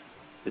disease?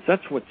 If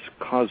that's what's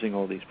causing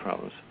all these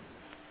problems,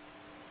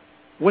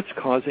 what's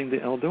causing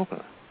the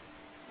L-dopa?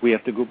 We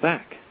have to go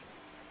back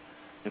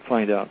and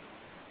find out,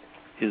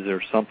 is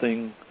there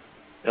something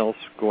else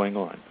going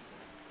on?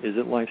 Is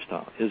it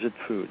lifestyle? Is it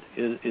food?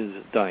 Is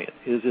it diet?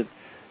 Is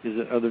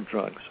it other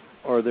drugs?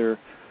 Are there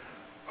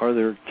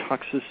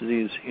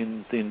toxicities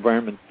in the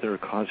environment that are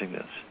causing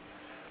this?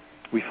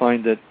 We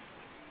find that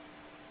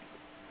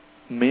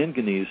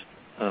manganese,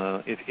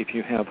 if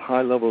you have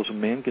high levels of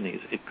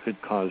manganese, it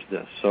could cause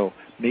this. So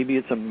maybe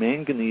it's a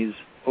manganese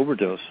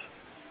overdose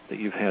that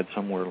you've had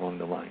somewhere along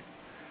the line.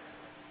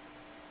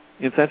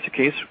 If that's the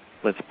case,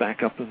 let's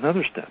back up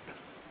another step.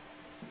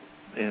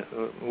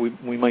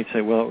 We might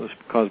say, well, it was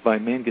caused by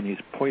manganese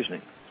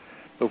poisoning.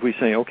 But if we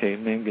say, okay,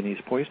 manganese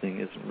poisoning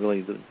isn't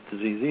really the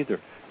disease either,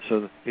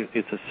 so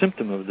it's a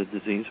symptom of the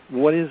disease,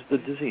 what is the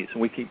disease?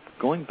 And we keep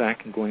going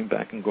back and going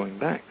back and going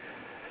back.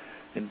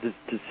 And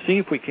to see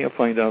if we can't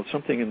find out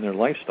something in their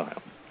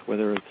lifestyle,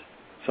 whether it's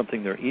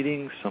something they're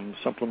eating, some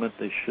supplement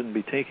they shouldn't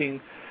be taking,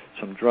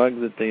 some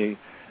drug that they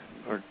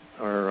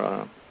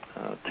are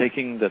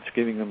taking that's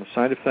giving them a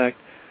side effect,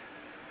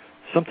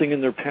 something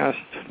in their past,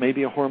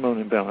 maybe a hormone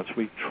imbalance.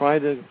 We try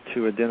to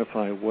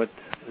identify what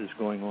is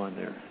going on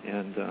there.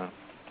 And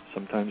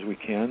sometimes we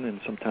can,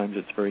 and sometimes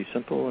it's very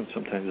simple, and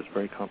sometimes it's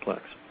very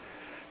complex.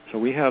 So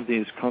we have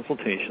these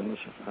consultations.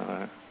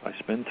 I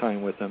spend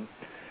time with them.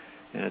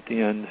 And at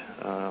the end,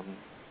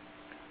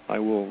 I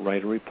will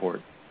write a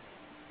report.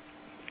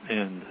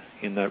 And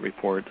in that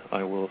report,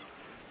 I will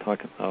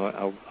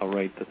I'll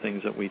write the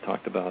things that we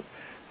talked about,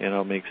 and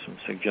I'll make some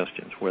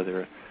suggestions,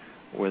 whether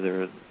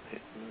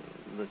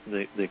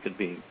they could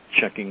be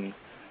checking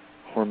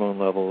hormone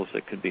levels,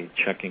 it could be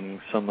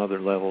checking some other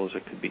levels,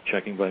 it could be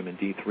checking vitamin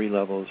D3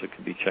 levels, it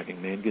could be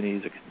checking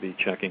manganese, it could be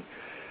checking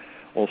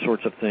all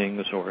sorts of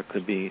things, or it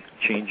could be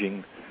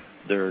changing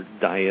their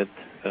diet,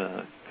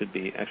 could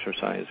be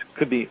exercise,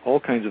 could be all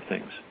kinds of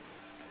things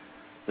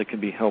that can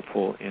be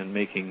helpful in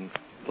making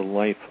the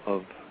life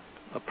of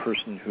a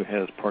person who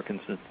has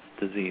Parkinson's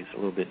disease a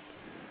little bit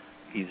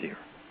easier.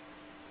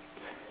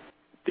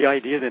 The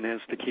idea then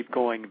is to keep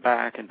going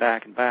back and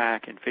back and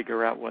back and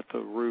figure out what the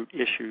root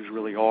issues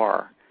really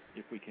are.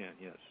 If we can,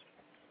 yes.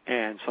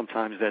 And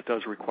sometimes that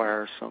does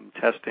require some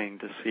testing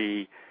to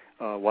see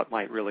what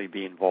might really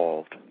be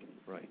involved.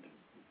 Right.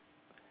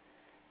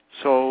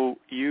 So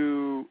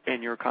you,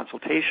 in your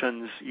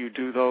consultations, you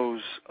do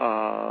those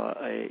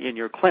in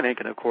your clinic,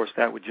 and of course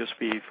that would just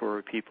be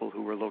for people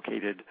who are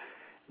located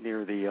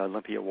near the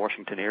Olympia,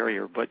 Washington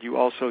area, but you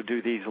also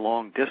do these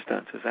long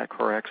distance, is that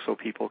correct, so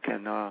people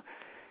can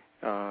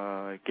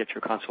get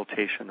your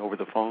consultation over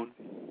the phone?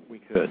 We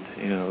could,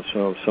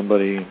 so if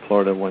somebody in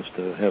Florida wants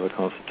to have a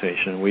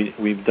consultation,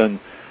 we've done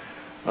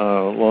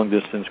long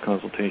distance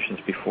consultations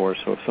before,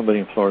 so if somebody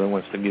in Florida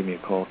wants to give me a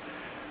call,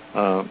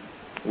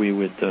 we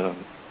would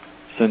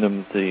send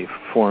them the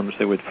forms,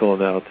 they would fill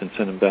it out and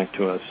send them back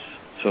to us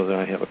so that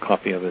I have a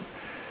copy of it,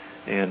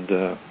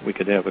 and we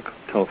could have a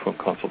telephone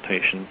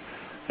consultation.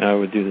 And I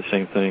would do the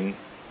same thing.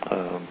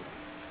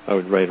 I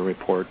would write a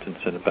report and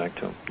send it back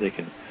to them. They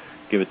can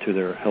give it to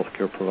their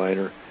healthcare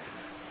provider.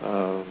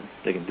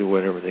 They can do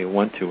whatever they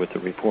want to with the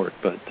report,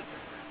 but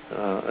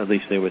at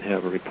least they would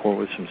have a report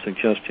with some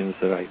suggestions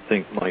that I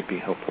think might be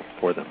helpful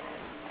for them.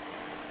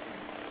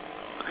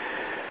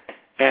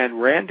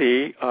 And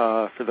Randy,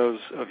 for those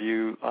of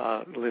you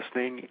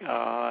listening,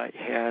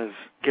 has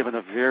given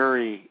a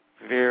very,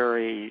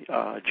 very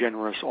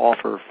generous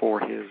offer for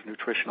his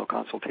nutritional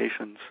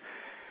consultations.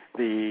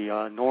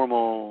 The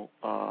normal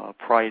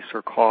price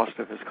or cost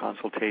of his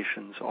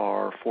consultations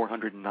are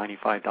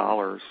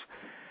 $495.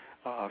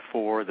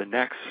 For the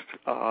next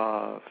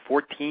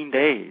 14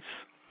 days,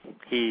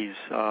 he's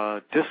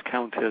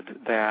discounted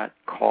that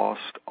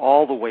cost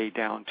all the way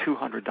down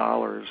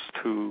 $200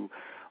 to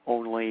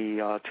only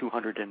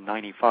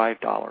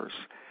 $295,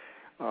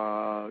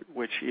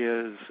 which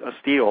is a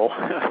steal.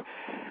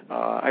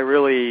 I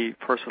really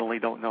personally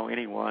don't know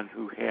anyone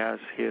who has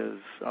his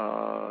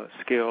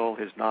skill,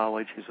 his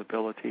knowledge, his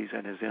abilities,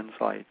 and his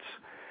insights.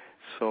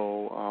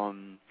 So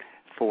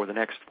for the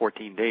next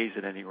 14 days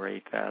at any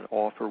rate, that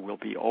offer will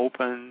be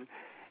open,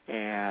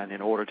 and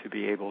in order to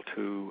be able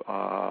to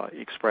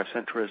express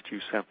interest, you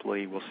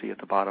simply will see at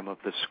the bottom of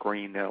the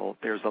screen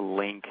there's a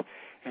link,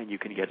 and you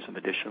can get some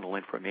additional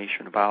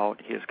information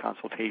about his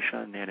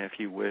consultation, and if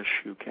you wish,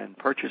 you can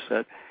purchase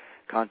it,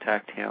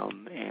 contact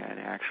him, and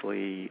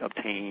actually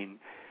obtain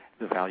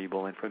the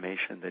valuable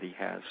information that he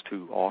has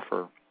to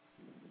offer.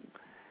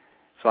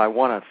 So I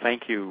want to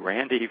thank you,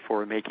 Randy,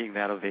 for making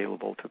that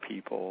available to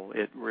people.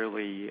 It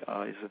really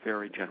is a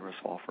very generous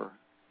offer.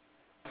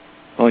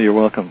 Oh, you're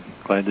welcome.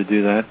 Glad to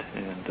do that,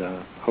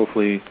 and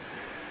hopefully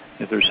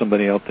if there's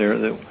somebody out there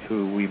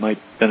who we might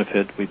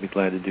benefit, we'd be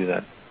glad to do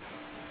that.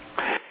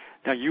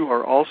 Now, you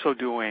are also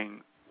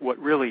doing what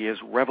really is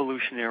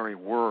revolutionary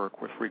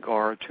work with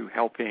regard to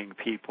helping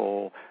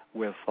people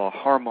with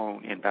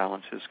hormone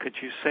imbalances. Could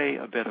you say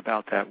a bit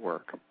about that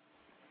work?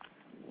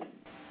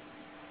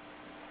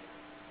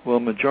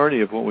 Well,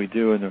 majority of what we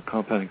do in the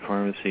compounding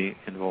pharmacy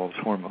involves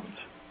hormones.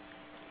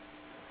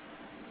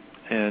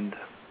 And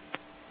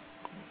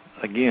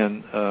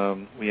again,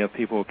 we have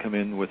people come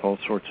in with all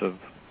sorts of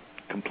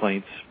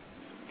complaints.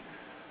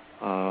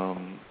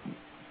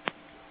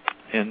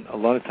 And a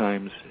lot of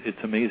times, it's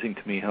amazing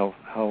to me how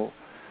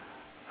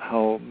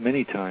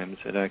many times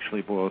it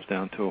actually boils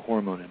down to a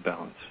hormone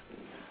imbalance.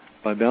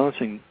 By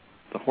balancing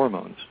the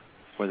hormones,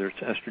 whether it's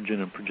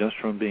estrogen and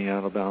progesterone being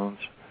out of balance,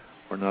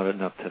 or not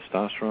enough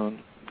testosterone,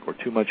 or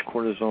too much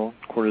cortisol.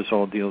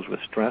 Cortisol deals with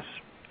stress,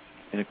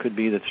 and it could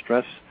be that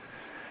stress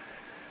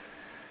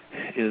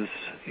is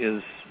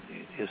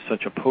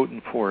such a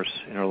potent force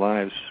in our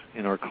lives,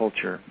 in our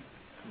culture,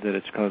 that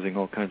it's causing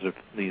all kinds of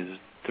these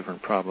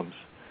different problems.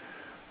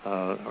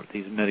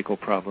 These medical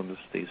problems,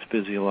 these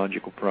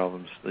physiological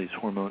problems, these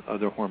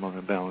other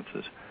hormone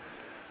imbalances,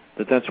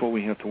 that's what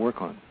we have to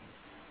work on.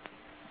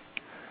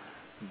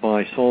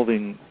 By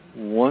solving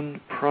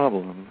one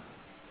problem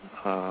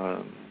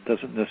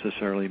doesn't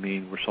necessarily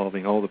mean we're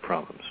solving all the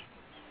problems.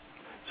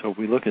 So if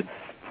we look at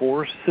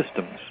 4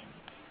 systems,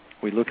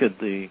 we look at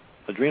the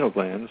adrenal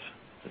glands.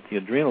 The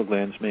adrenal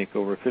glands make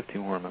over 50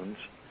 hormones,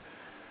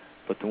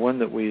 but the one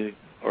that we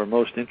are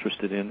most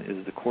interested in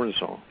is the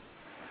cortisol.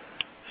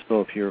 So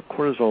if your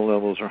cortisol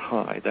levels are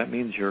high, that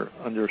means you're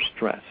under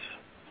stress.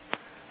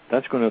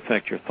 That's going to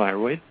affect your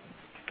thyroid.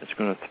 It's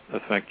going to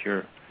affect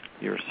your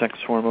sex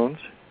hormones.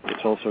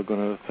 It's also going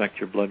to affect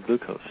your blood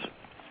glucose.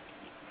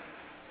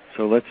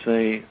 So let's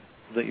say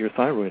that your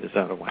thyroid is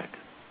out of whack.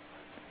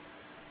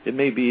 It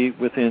may be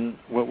within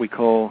what we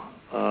call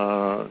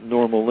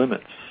normal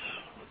limits,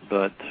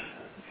 but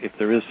if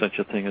there is such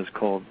a thing as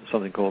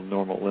something called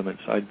normal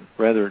limits, I'd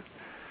rather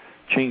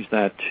change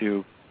that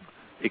to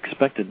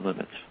expected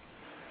limits.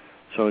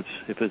 So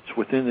if it's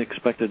within the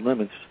expected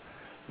limits,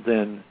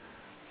 then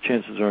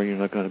chances are you're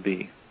not going to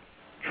be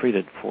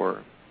treated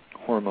for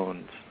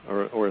hormones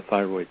or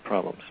thyroid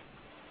problems.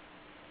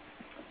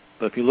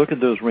 But if you look at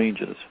those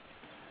ranges,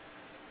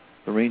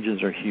 the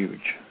ranges are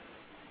huge.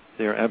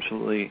 They are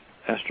absolutely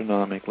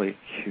astronomically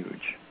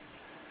huge.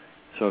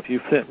 So if you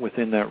fit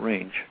within that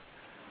range,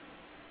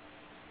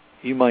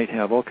 you might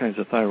have all kinds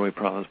of thyroid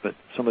problems, but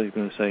somebody's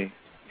going to say,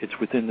 it's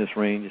within this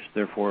range,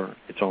 therefore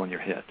it's all in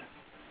your head.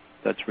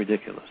 That's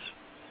ridiculous.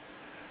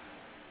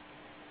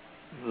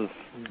 The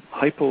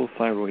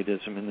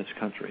hypothyroidism in this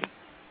country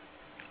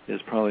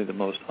is probably the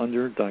most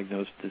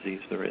underdiagnosed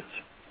disease there is.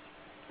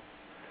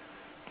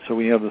 So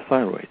we have the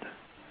thyroid.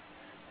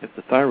 If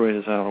the thyroid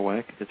is out of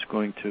whack, it's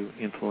going to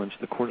influence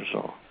the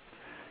cortisol.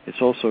 It's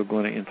also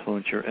going to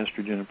influence your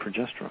estrogen and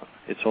progesterone.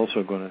 It's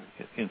also going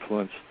to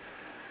influence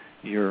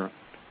your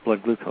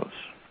blood glucose.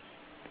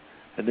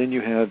 And then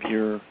you have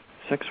your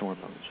sex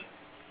hormones,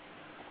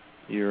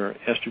 your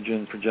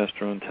estrogen,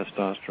 progesterone,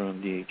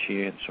 testosterone,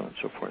 DHEA, and so on and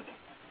so forth.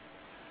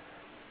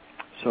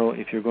 So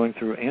if you're going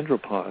through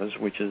andropause,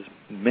 which is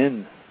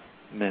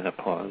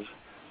menopause,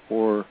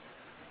 or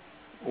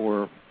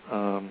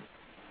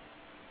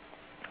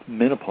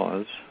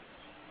menopause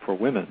for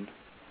women,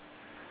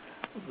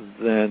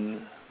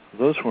 then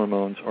those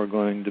hormones are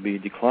going to be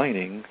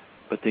declining,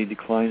 but they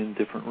decline in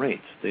different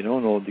rates. They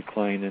don't all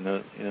decline in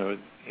the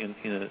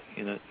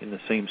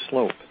same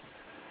slope.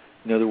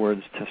 In other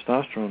words,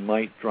 testosterone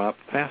might drop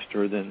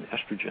faster than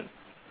estrogen.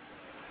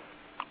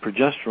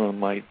 Progesterone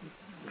might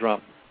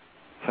drop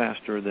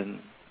faster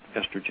than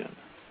estrogen.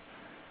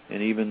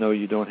 And even though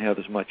you don't have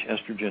as much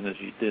estrogen as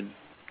you did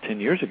 10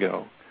 years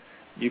ago,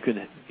 you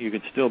could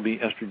still be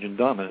estrogen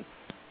dominant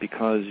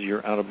because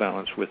you're out of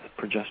balance with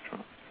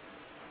progesterone.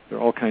 There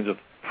are all kinds of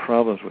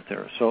problems with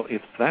there. So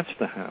if that's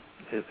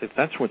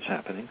what's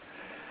happening,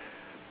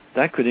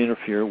 that could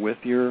interfere with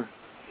your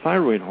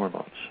thyroid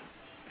hormones.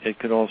 It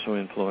could also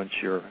influence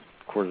your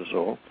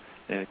cortisol,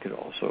 and it could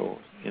also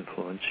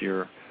influence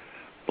your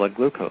blood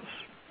glucose.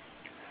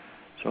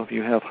 So if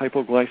you have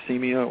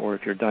hypoglycemia or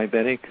if you're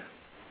diabetic,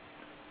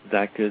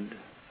 that could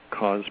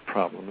cause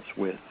problems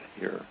with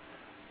your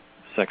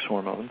sex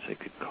hormones. It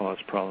could cause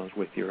problems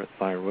with your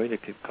thyroid.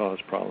 It could cause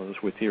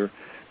problems with your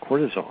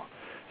cortisol.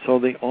 So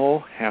they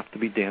all have to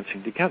be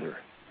dancing together.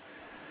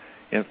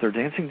 And if they're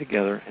dancing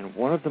together and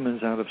one of them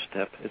is out of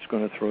step, it's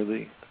going to throw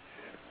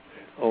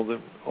all the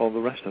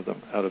rest of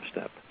them out of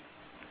step.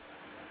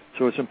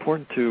 So it's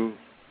important to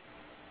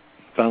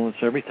balance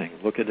everything,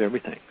 look at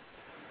everything.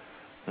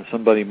 And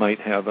somebody might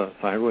have a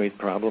thyroid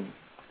problem.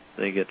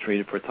 They get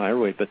treated for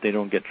thyroid, but they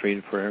don't get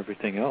treated for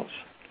everything else.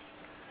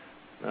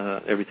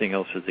 Everything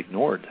else is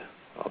ignored,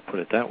 I'll put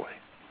it that way.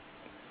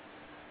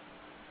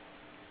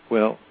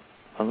 Well,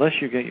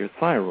 unless you get your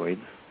thyroid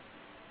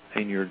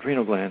and your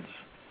adrenal glands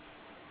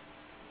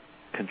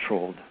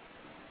controlled,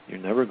 you're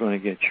never going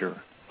to get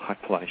your hot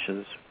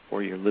flashes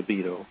or your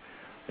libido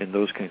and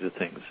those kinds of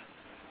things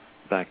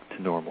back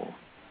to normal.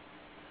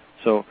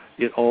 So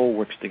it all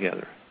works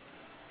together.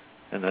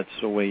 And that's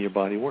the way your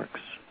body works.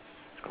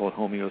 It's called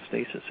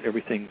homeostasis.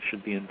 Everything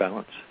should be in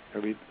balance.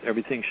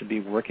 Everything should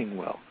be working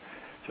well.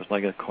 Just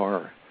like a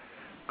car.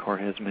 A car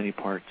has many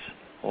parts.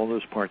 All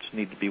those parts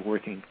need to be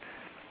working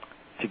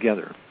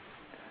together,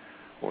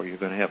 or you're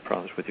going to have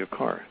problems with your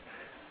car.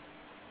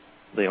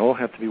 They all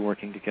have to be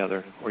working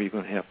together, or you're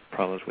going to have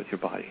problems with your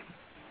body.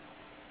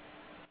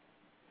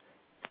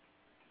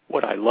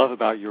 What I love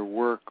about your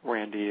work,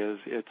 Randy, is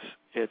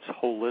it's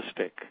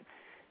holistic.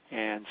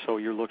 And so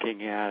you're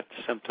looking at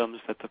symptoms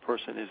that the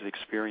person is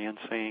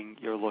experiencing,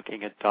 you're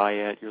looking at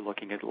diet, you're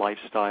looking at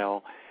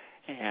lifestyle,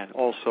 and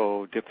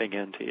also dipping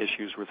into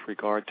issues with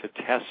regard to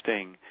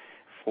testing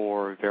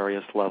for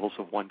various levels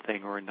of one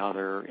thing or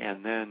another,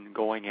 and then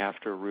going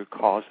after root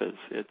causes.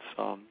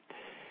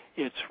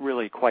 It's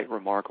really quite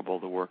remarkable,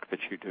 the work that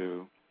you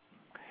do.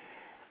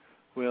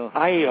 Well,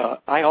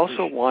 I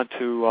also want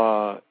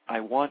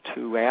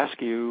to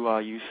ask you.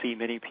 You see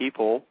many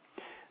people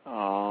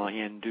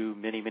and do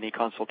many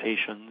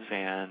consultations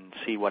and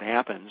see what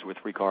happens with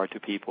regard to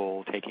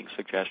people taking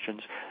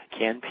suggestions.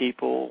 Can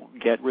people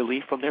get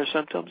relief from their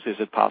symptoms? Is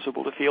it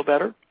possible to feel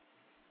better?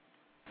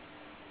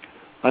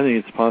 I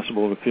think it's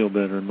possible to feel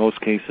better in most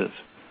cases.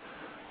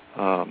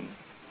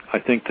 I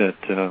think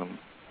that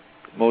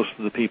most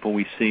of the people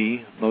we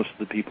see, most of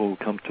the people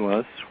who come to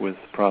us with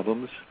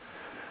problems,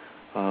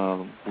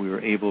 we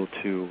were able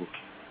to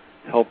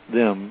help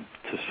them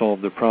to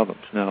solve their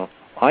problems. Now,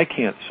 I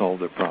can't solve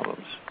their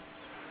problems.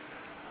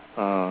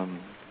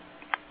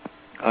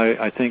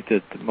 I think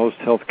that most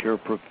healthcare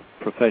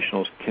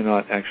professionals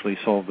cannot actually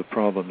solve the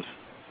problems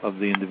of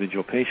the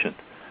individual patient.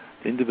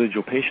 The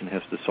individual patient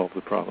has to solve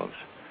the problems.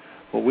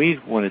 What we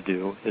want to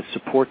do is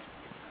support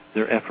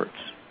their efforts,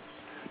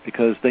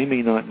 because they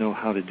may not know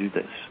how to do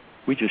this.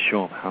 We just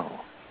show them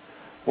how.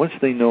 Once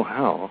they know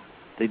how,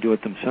 they do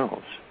it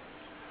themselves.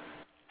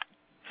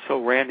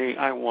 So, Randy,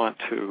 I want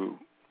to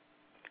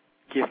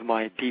give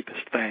my deepest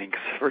thanks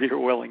for your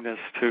willingness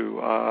to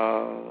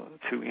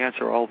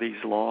answer all these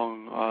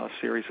long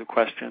series of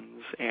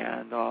questions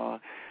and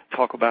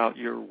talk about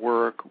your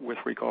work with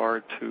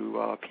regard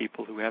to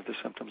people who have the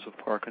symptoms of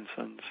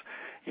Parkinson's.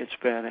 It's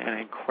been an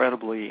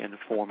incredibly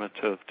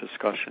informative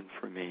discussion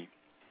for me.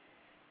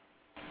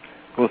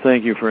 Well,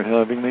 thank you for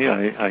having me.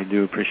 I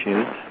do appreciate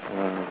it.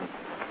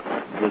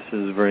 This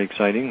is very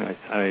exciting.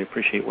 I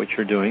appreciate what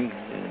you're doing,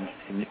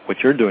 and what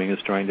you're doing is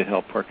trying to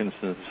help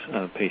Parkinson's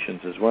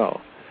patients as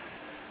well.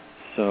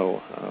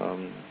 So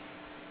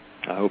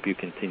I hope you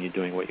continue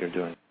doing what you're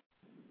doing.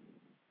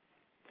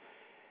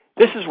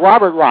 This is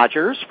Robert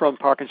Rogers from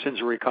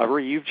Parkinson's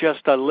Recovery. You've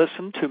just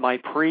listened to my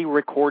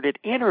pre-recorded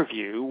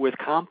interview with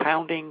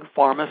compounding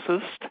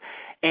pharmacist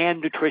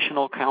and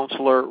nutritional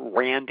counselor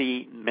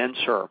Randy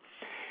Mentzer.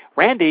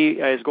 Randy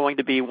is going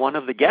to be one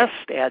of the guests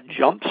at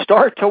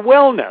Jumpstart to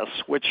Wellness,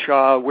 which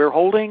we're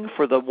holding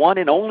for the one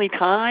and only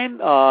time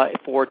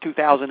for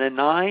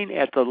 2009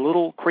 at the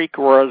Little Creek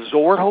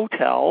Resort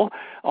Hotel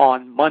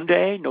on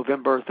Monday,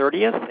 November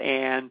 30th,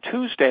 and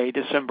Tuesday,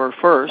 December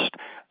 1st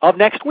of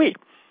next week.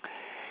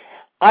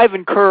 I've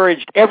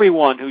encouraged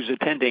everyone who's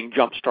attending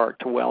Jumpstart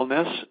to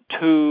Wellness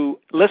to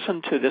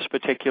listen to this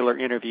particular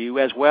interview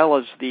as well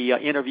as the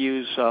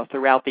interviews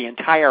throughout the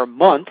entire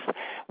month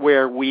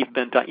where we've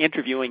been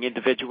interviewing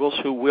individuals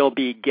who will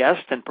be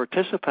guests and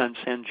participants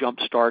in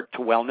Jumpstart to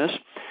Wellness.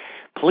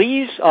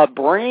 Please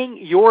bring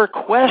your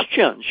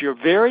questions, your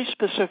very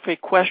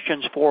specific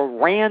questions for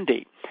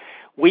Randy.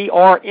 We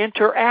are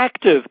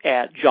interactive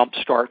at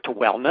Jumpstart to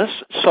Wellness,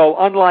 so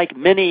unlike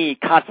many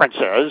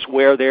conferences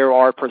where there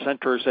are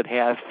presenters that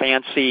have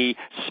fancy,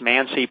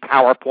 smancy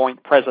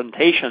PowerPoint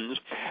presentations,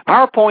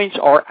 PowerPoints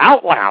are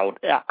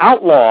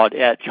outlawed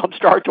at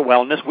Jumpstart to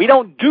Wellness. We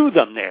don't do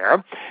them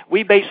there.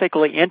 We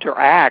basically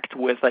interact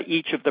with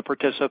each of the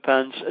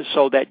participants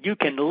so that you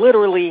can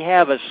literally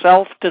have a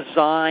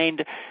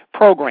self-designed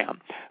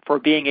program for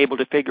being able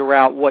to figure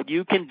out what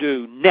you can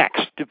do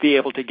next to be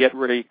able to get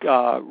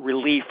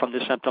relief from the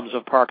symptoms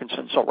of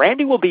Parkinson's. So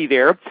Randy will be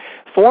there.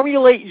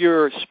 Formulate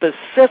your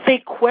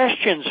specific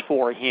questions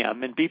for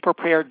him and be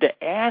prepared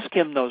to ask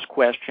him those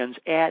questions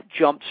at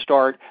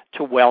Jumpstart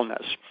to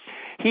Wellness.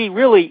 He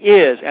really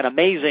is an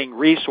amazing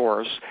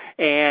resource,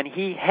 and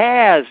he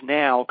has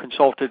now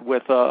consulted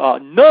with a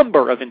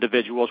number of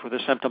individuals with the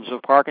symptoms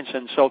of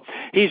Parkinson's. So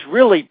he's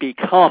really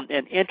become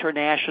an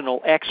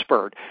international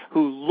expert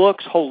who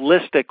looks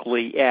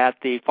holistically at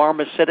the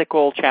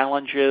pharmaceutical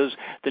challenges,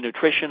 the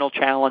nutritional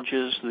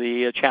challenges,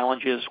 the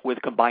challenges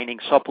with combining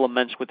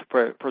supplements with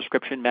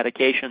prescription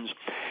medications.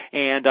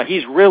 And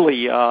he's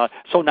really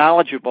so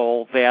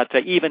knowledgeable that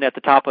even at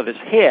the top of his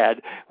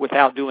head,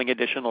 without doing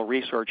additional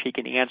research, he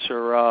can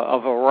answer a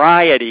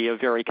variety of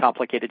very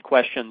complicated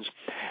questions.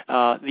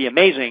 The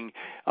amazing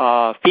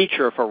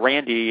feature for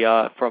Randy,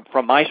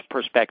 from my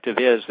perspective,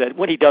 is that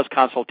when he does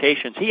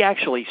consultations, he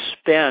actually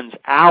spends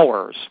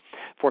hours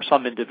for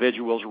some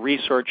individuals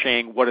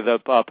researching what are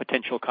the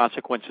potential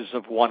consequences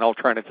of one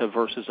alternative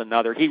versus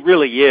another. He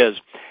really is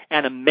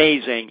an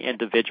amazing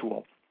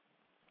individual.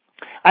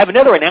 I have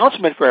another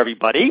announcement for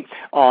everybody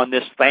on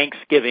this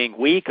Thanksgiving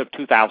week of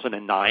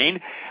 2009.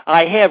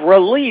 I have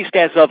released,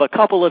 as of a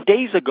couple of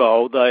days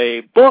ago,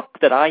 the book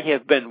that I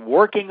have been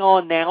working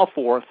on now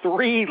for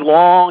 3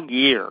 long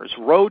years,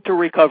 Road to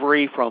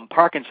Recovery from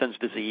Parkinson's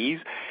Disease.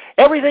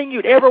 Everything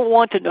you'd ever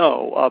want to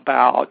know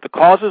about the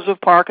causes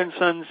of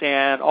Parkinson's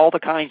and all the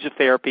kinds of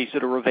therapies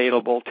that are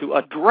available to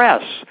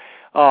address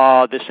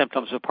the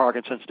symptoms of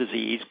Parkinson's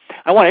disease.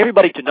 I want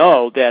everybody to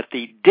know that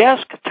the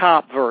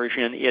desktop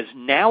version is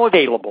now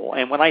available.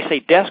 And when I say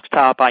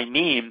desktop, I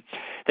mean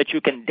that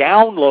you can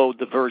download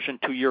the version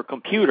to your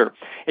computer.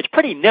 It's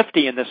pretty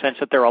nifty in the sense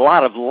that there are a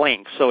lot of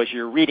links. So as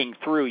you're reading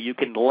through, you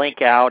can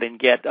link out and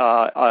get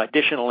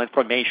additional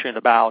information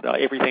about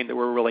everything that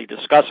we're really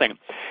discussing.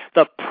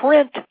 The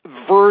print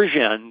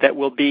version that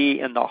will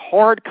be in the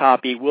hard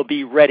copy will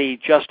be ready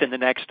just in the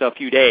next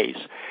few days.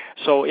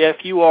 So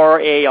if you are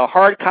a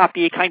hard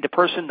copy kind of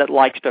person that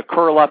likes to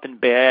curl up in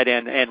bed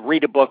and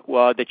read a book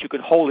that you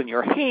can hold in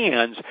your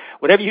hands,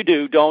 whatever you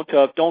do,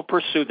 don't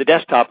pursue the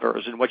desktop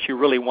version. What you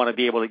really want to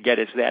be able to get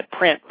is that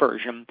print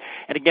version.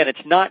 And again, it's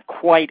not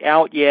quite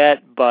out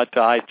yet, but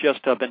I've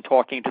just been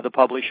talking to the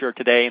publisher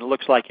today, and it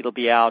looks like it'll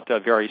be out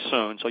very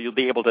soon. So you'll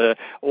be able to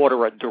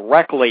order it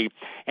directly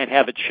and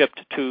have it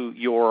shipped to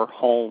your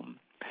home.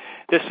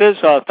 This is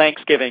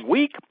Thanksgiving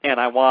week, and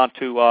I want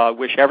to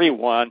wish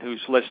everyone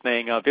who's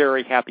listening a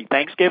very happy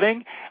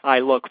Thanksgiving. I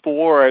look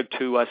forward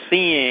to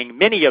seeing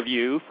many of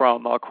you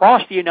from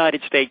across the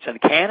United States and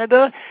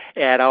Canada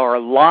at our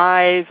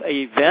live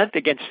event.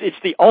 Again, it's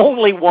the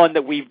only one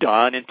that we've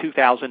done in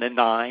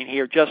 2009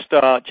 here,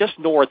 just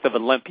north of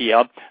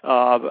Olympia,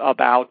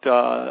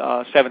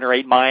 about 7 or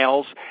 8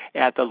 miles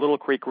at the Little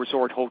Creek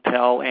Resort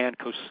Hotel and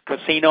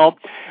Casino.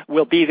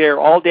 We'll be there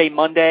all day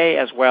Monday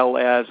as well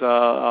as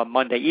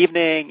Monday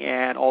evening,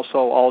 and also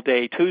all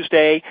day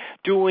Tuesday,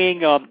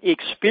 doing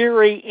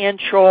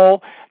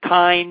experiential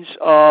kinds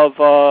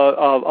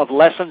of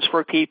lessons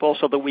for people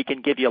so that we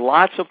can give you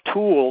lots of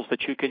tools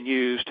that you can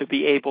use to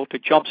be able to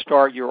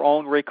jumpstart your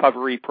own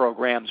recovery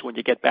programs when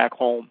you get back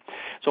home.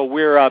 So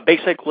we're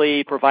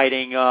basically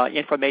providing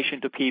information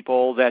to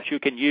people that you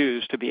can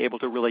use to be able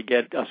to really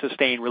get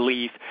sustained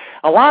relief.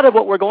 A lot of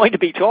what we're going to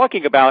be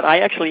talking about I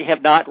actually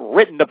have not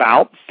written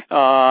about.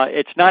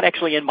 It's not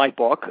actually in my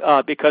book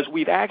because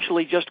we've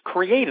actually just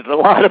created a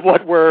lot of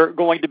what we're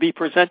going to be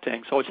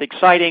presenting. So it's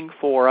exciting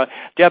for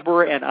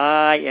Deborah and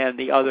I and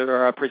the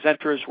other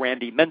presenters,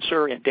 Randy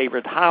Mentzer and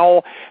David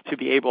Howell, to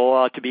be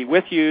able to be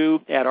with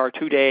you at our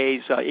 2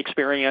 days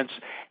experience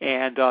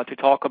and to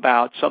talk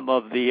about some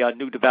of the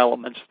new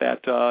developments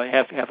that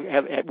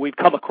have we've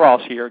come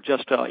across here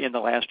just in the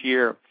last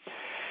year.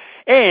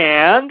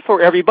 And for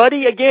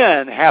everybody,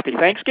 again, happy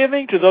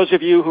Thanksgiving. To those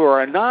of you who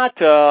are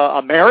not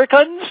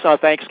Americans,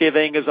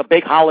 Thanksgiving is a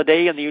big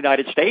holiday in the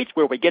United States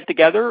where we get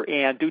together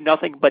and do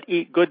nothing but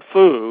eat good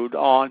food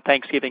on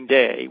Thanksgiving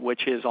Day,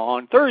 which is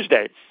on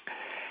Thursday.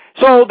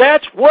 So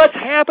that's what's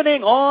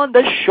happening on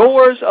the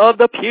shores of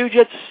the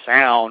Puget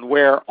Sound,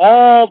 where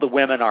all the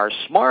women are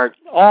smart,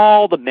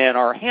 all the men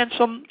are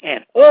handsome,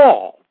 and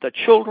all the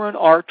children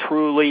are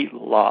truly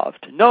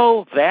loved.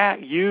 Know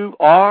that you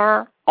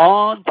are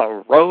on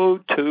the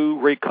road to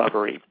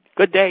recovery.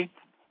 Good day.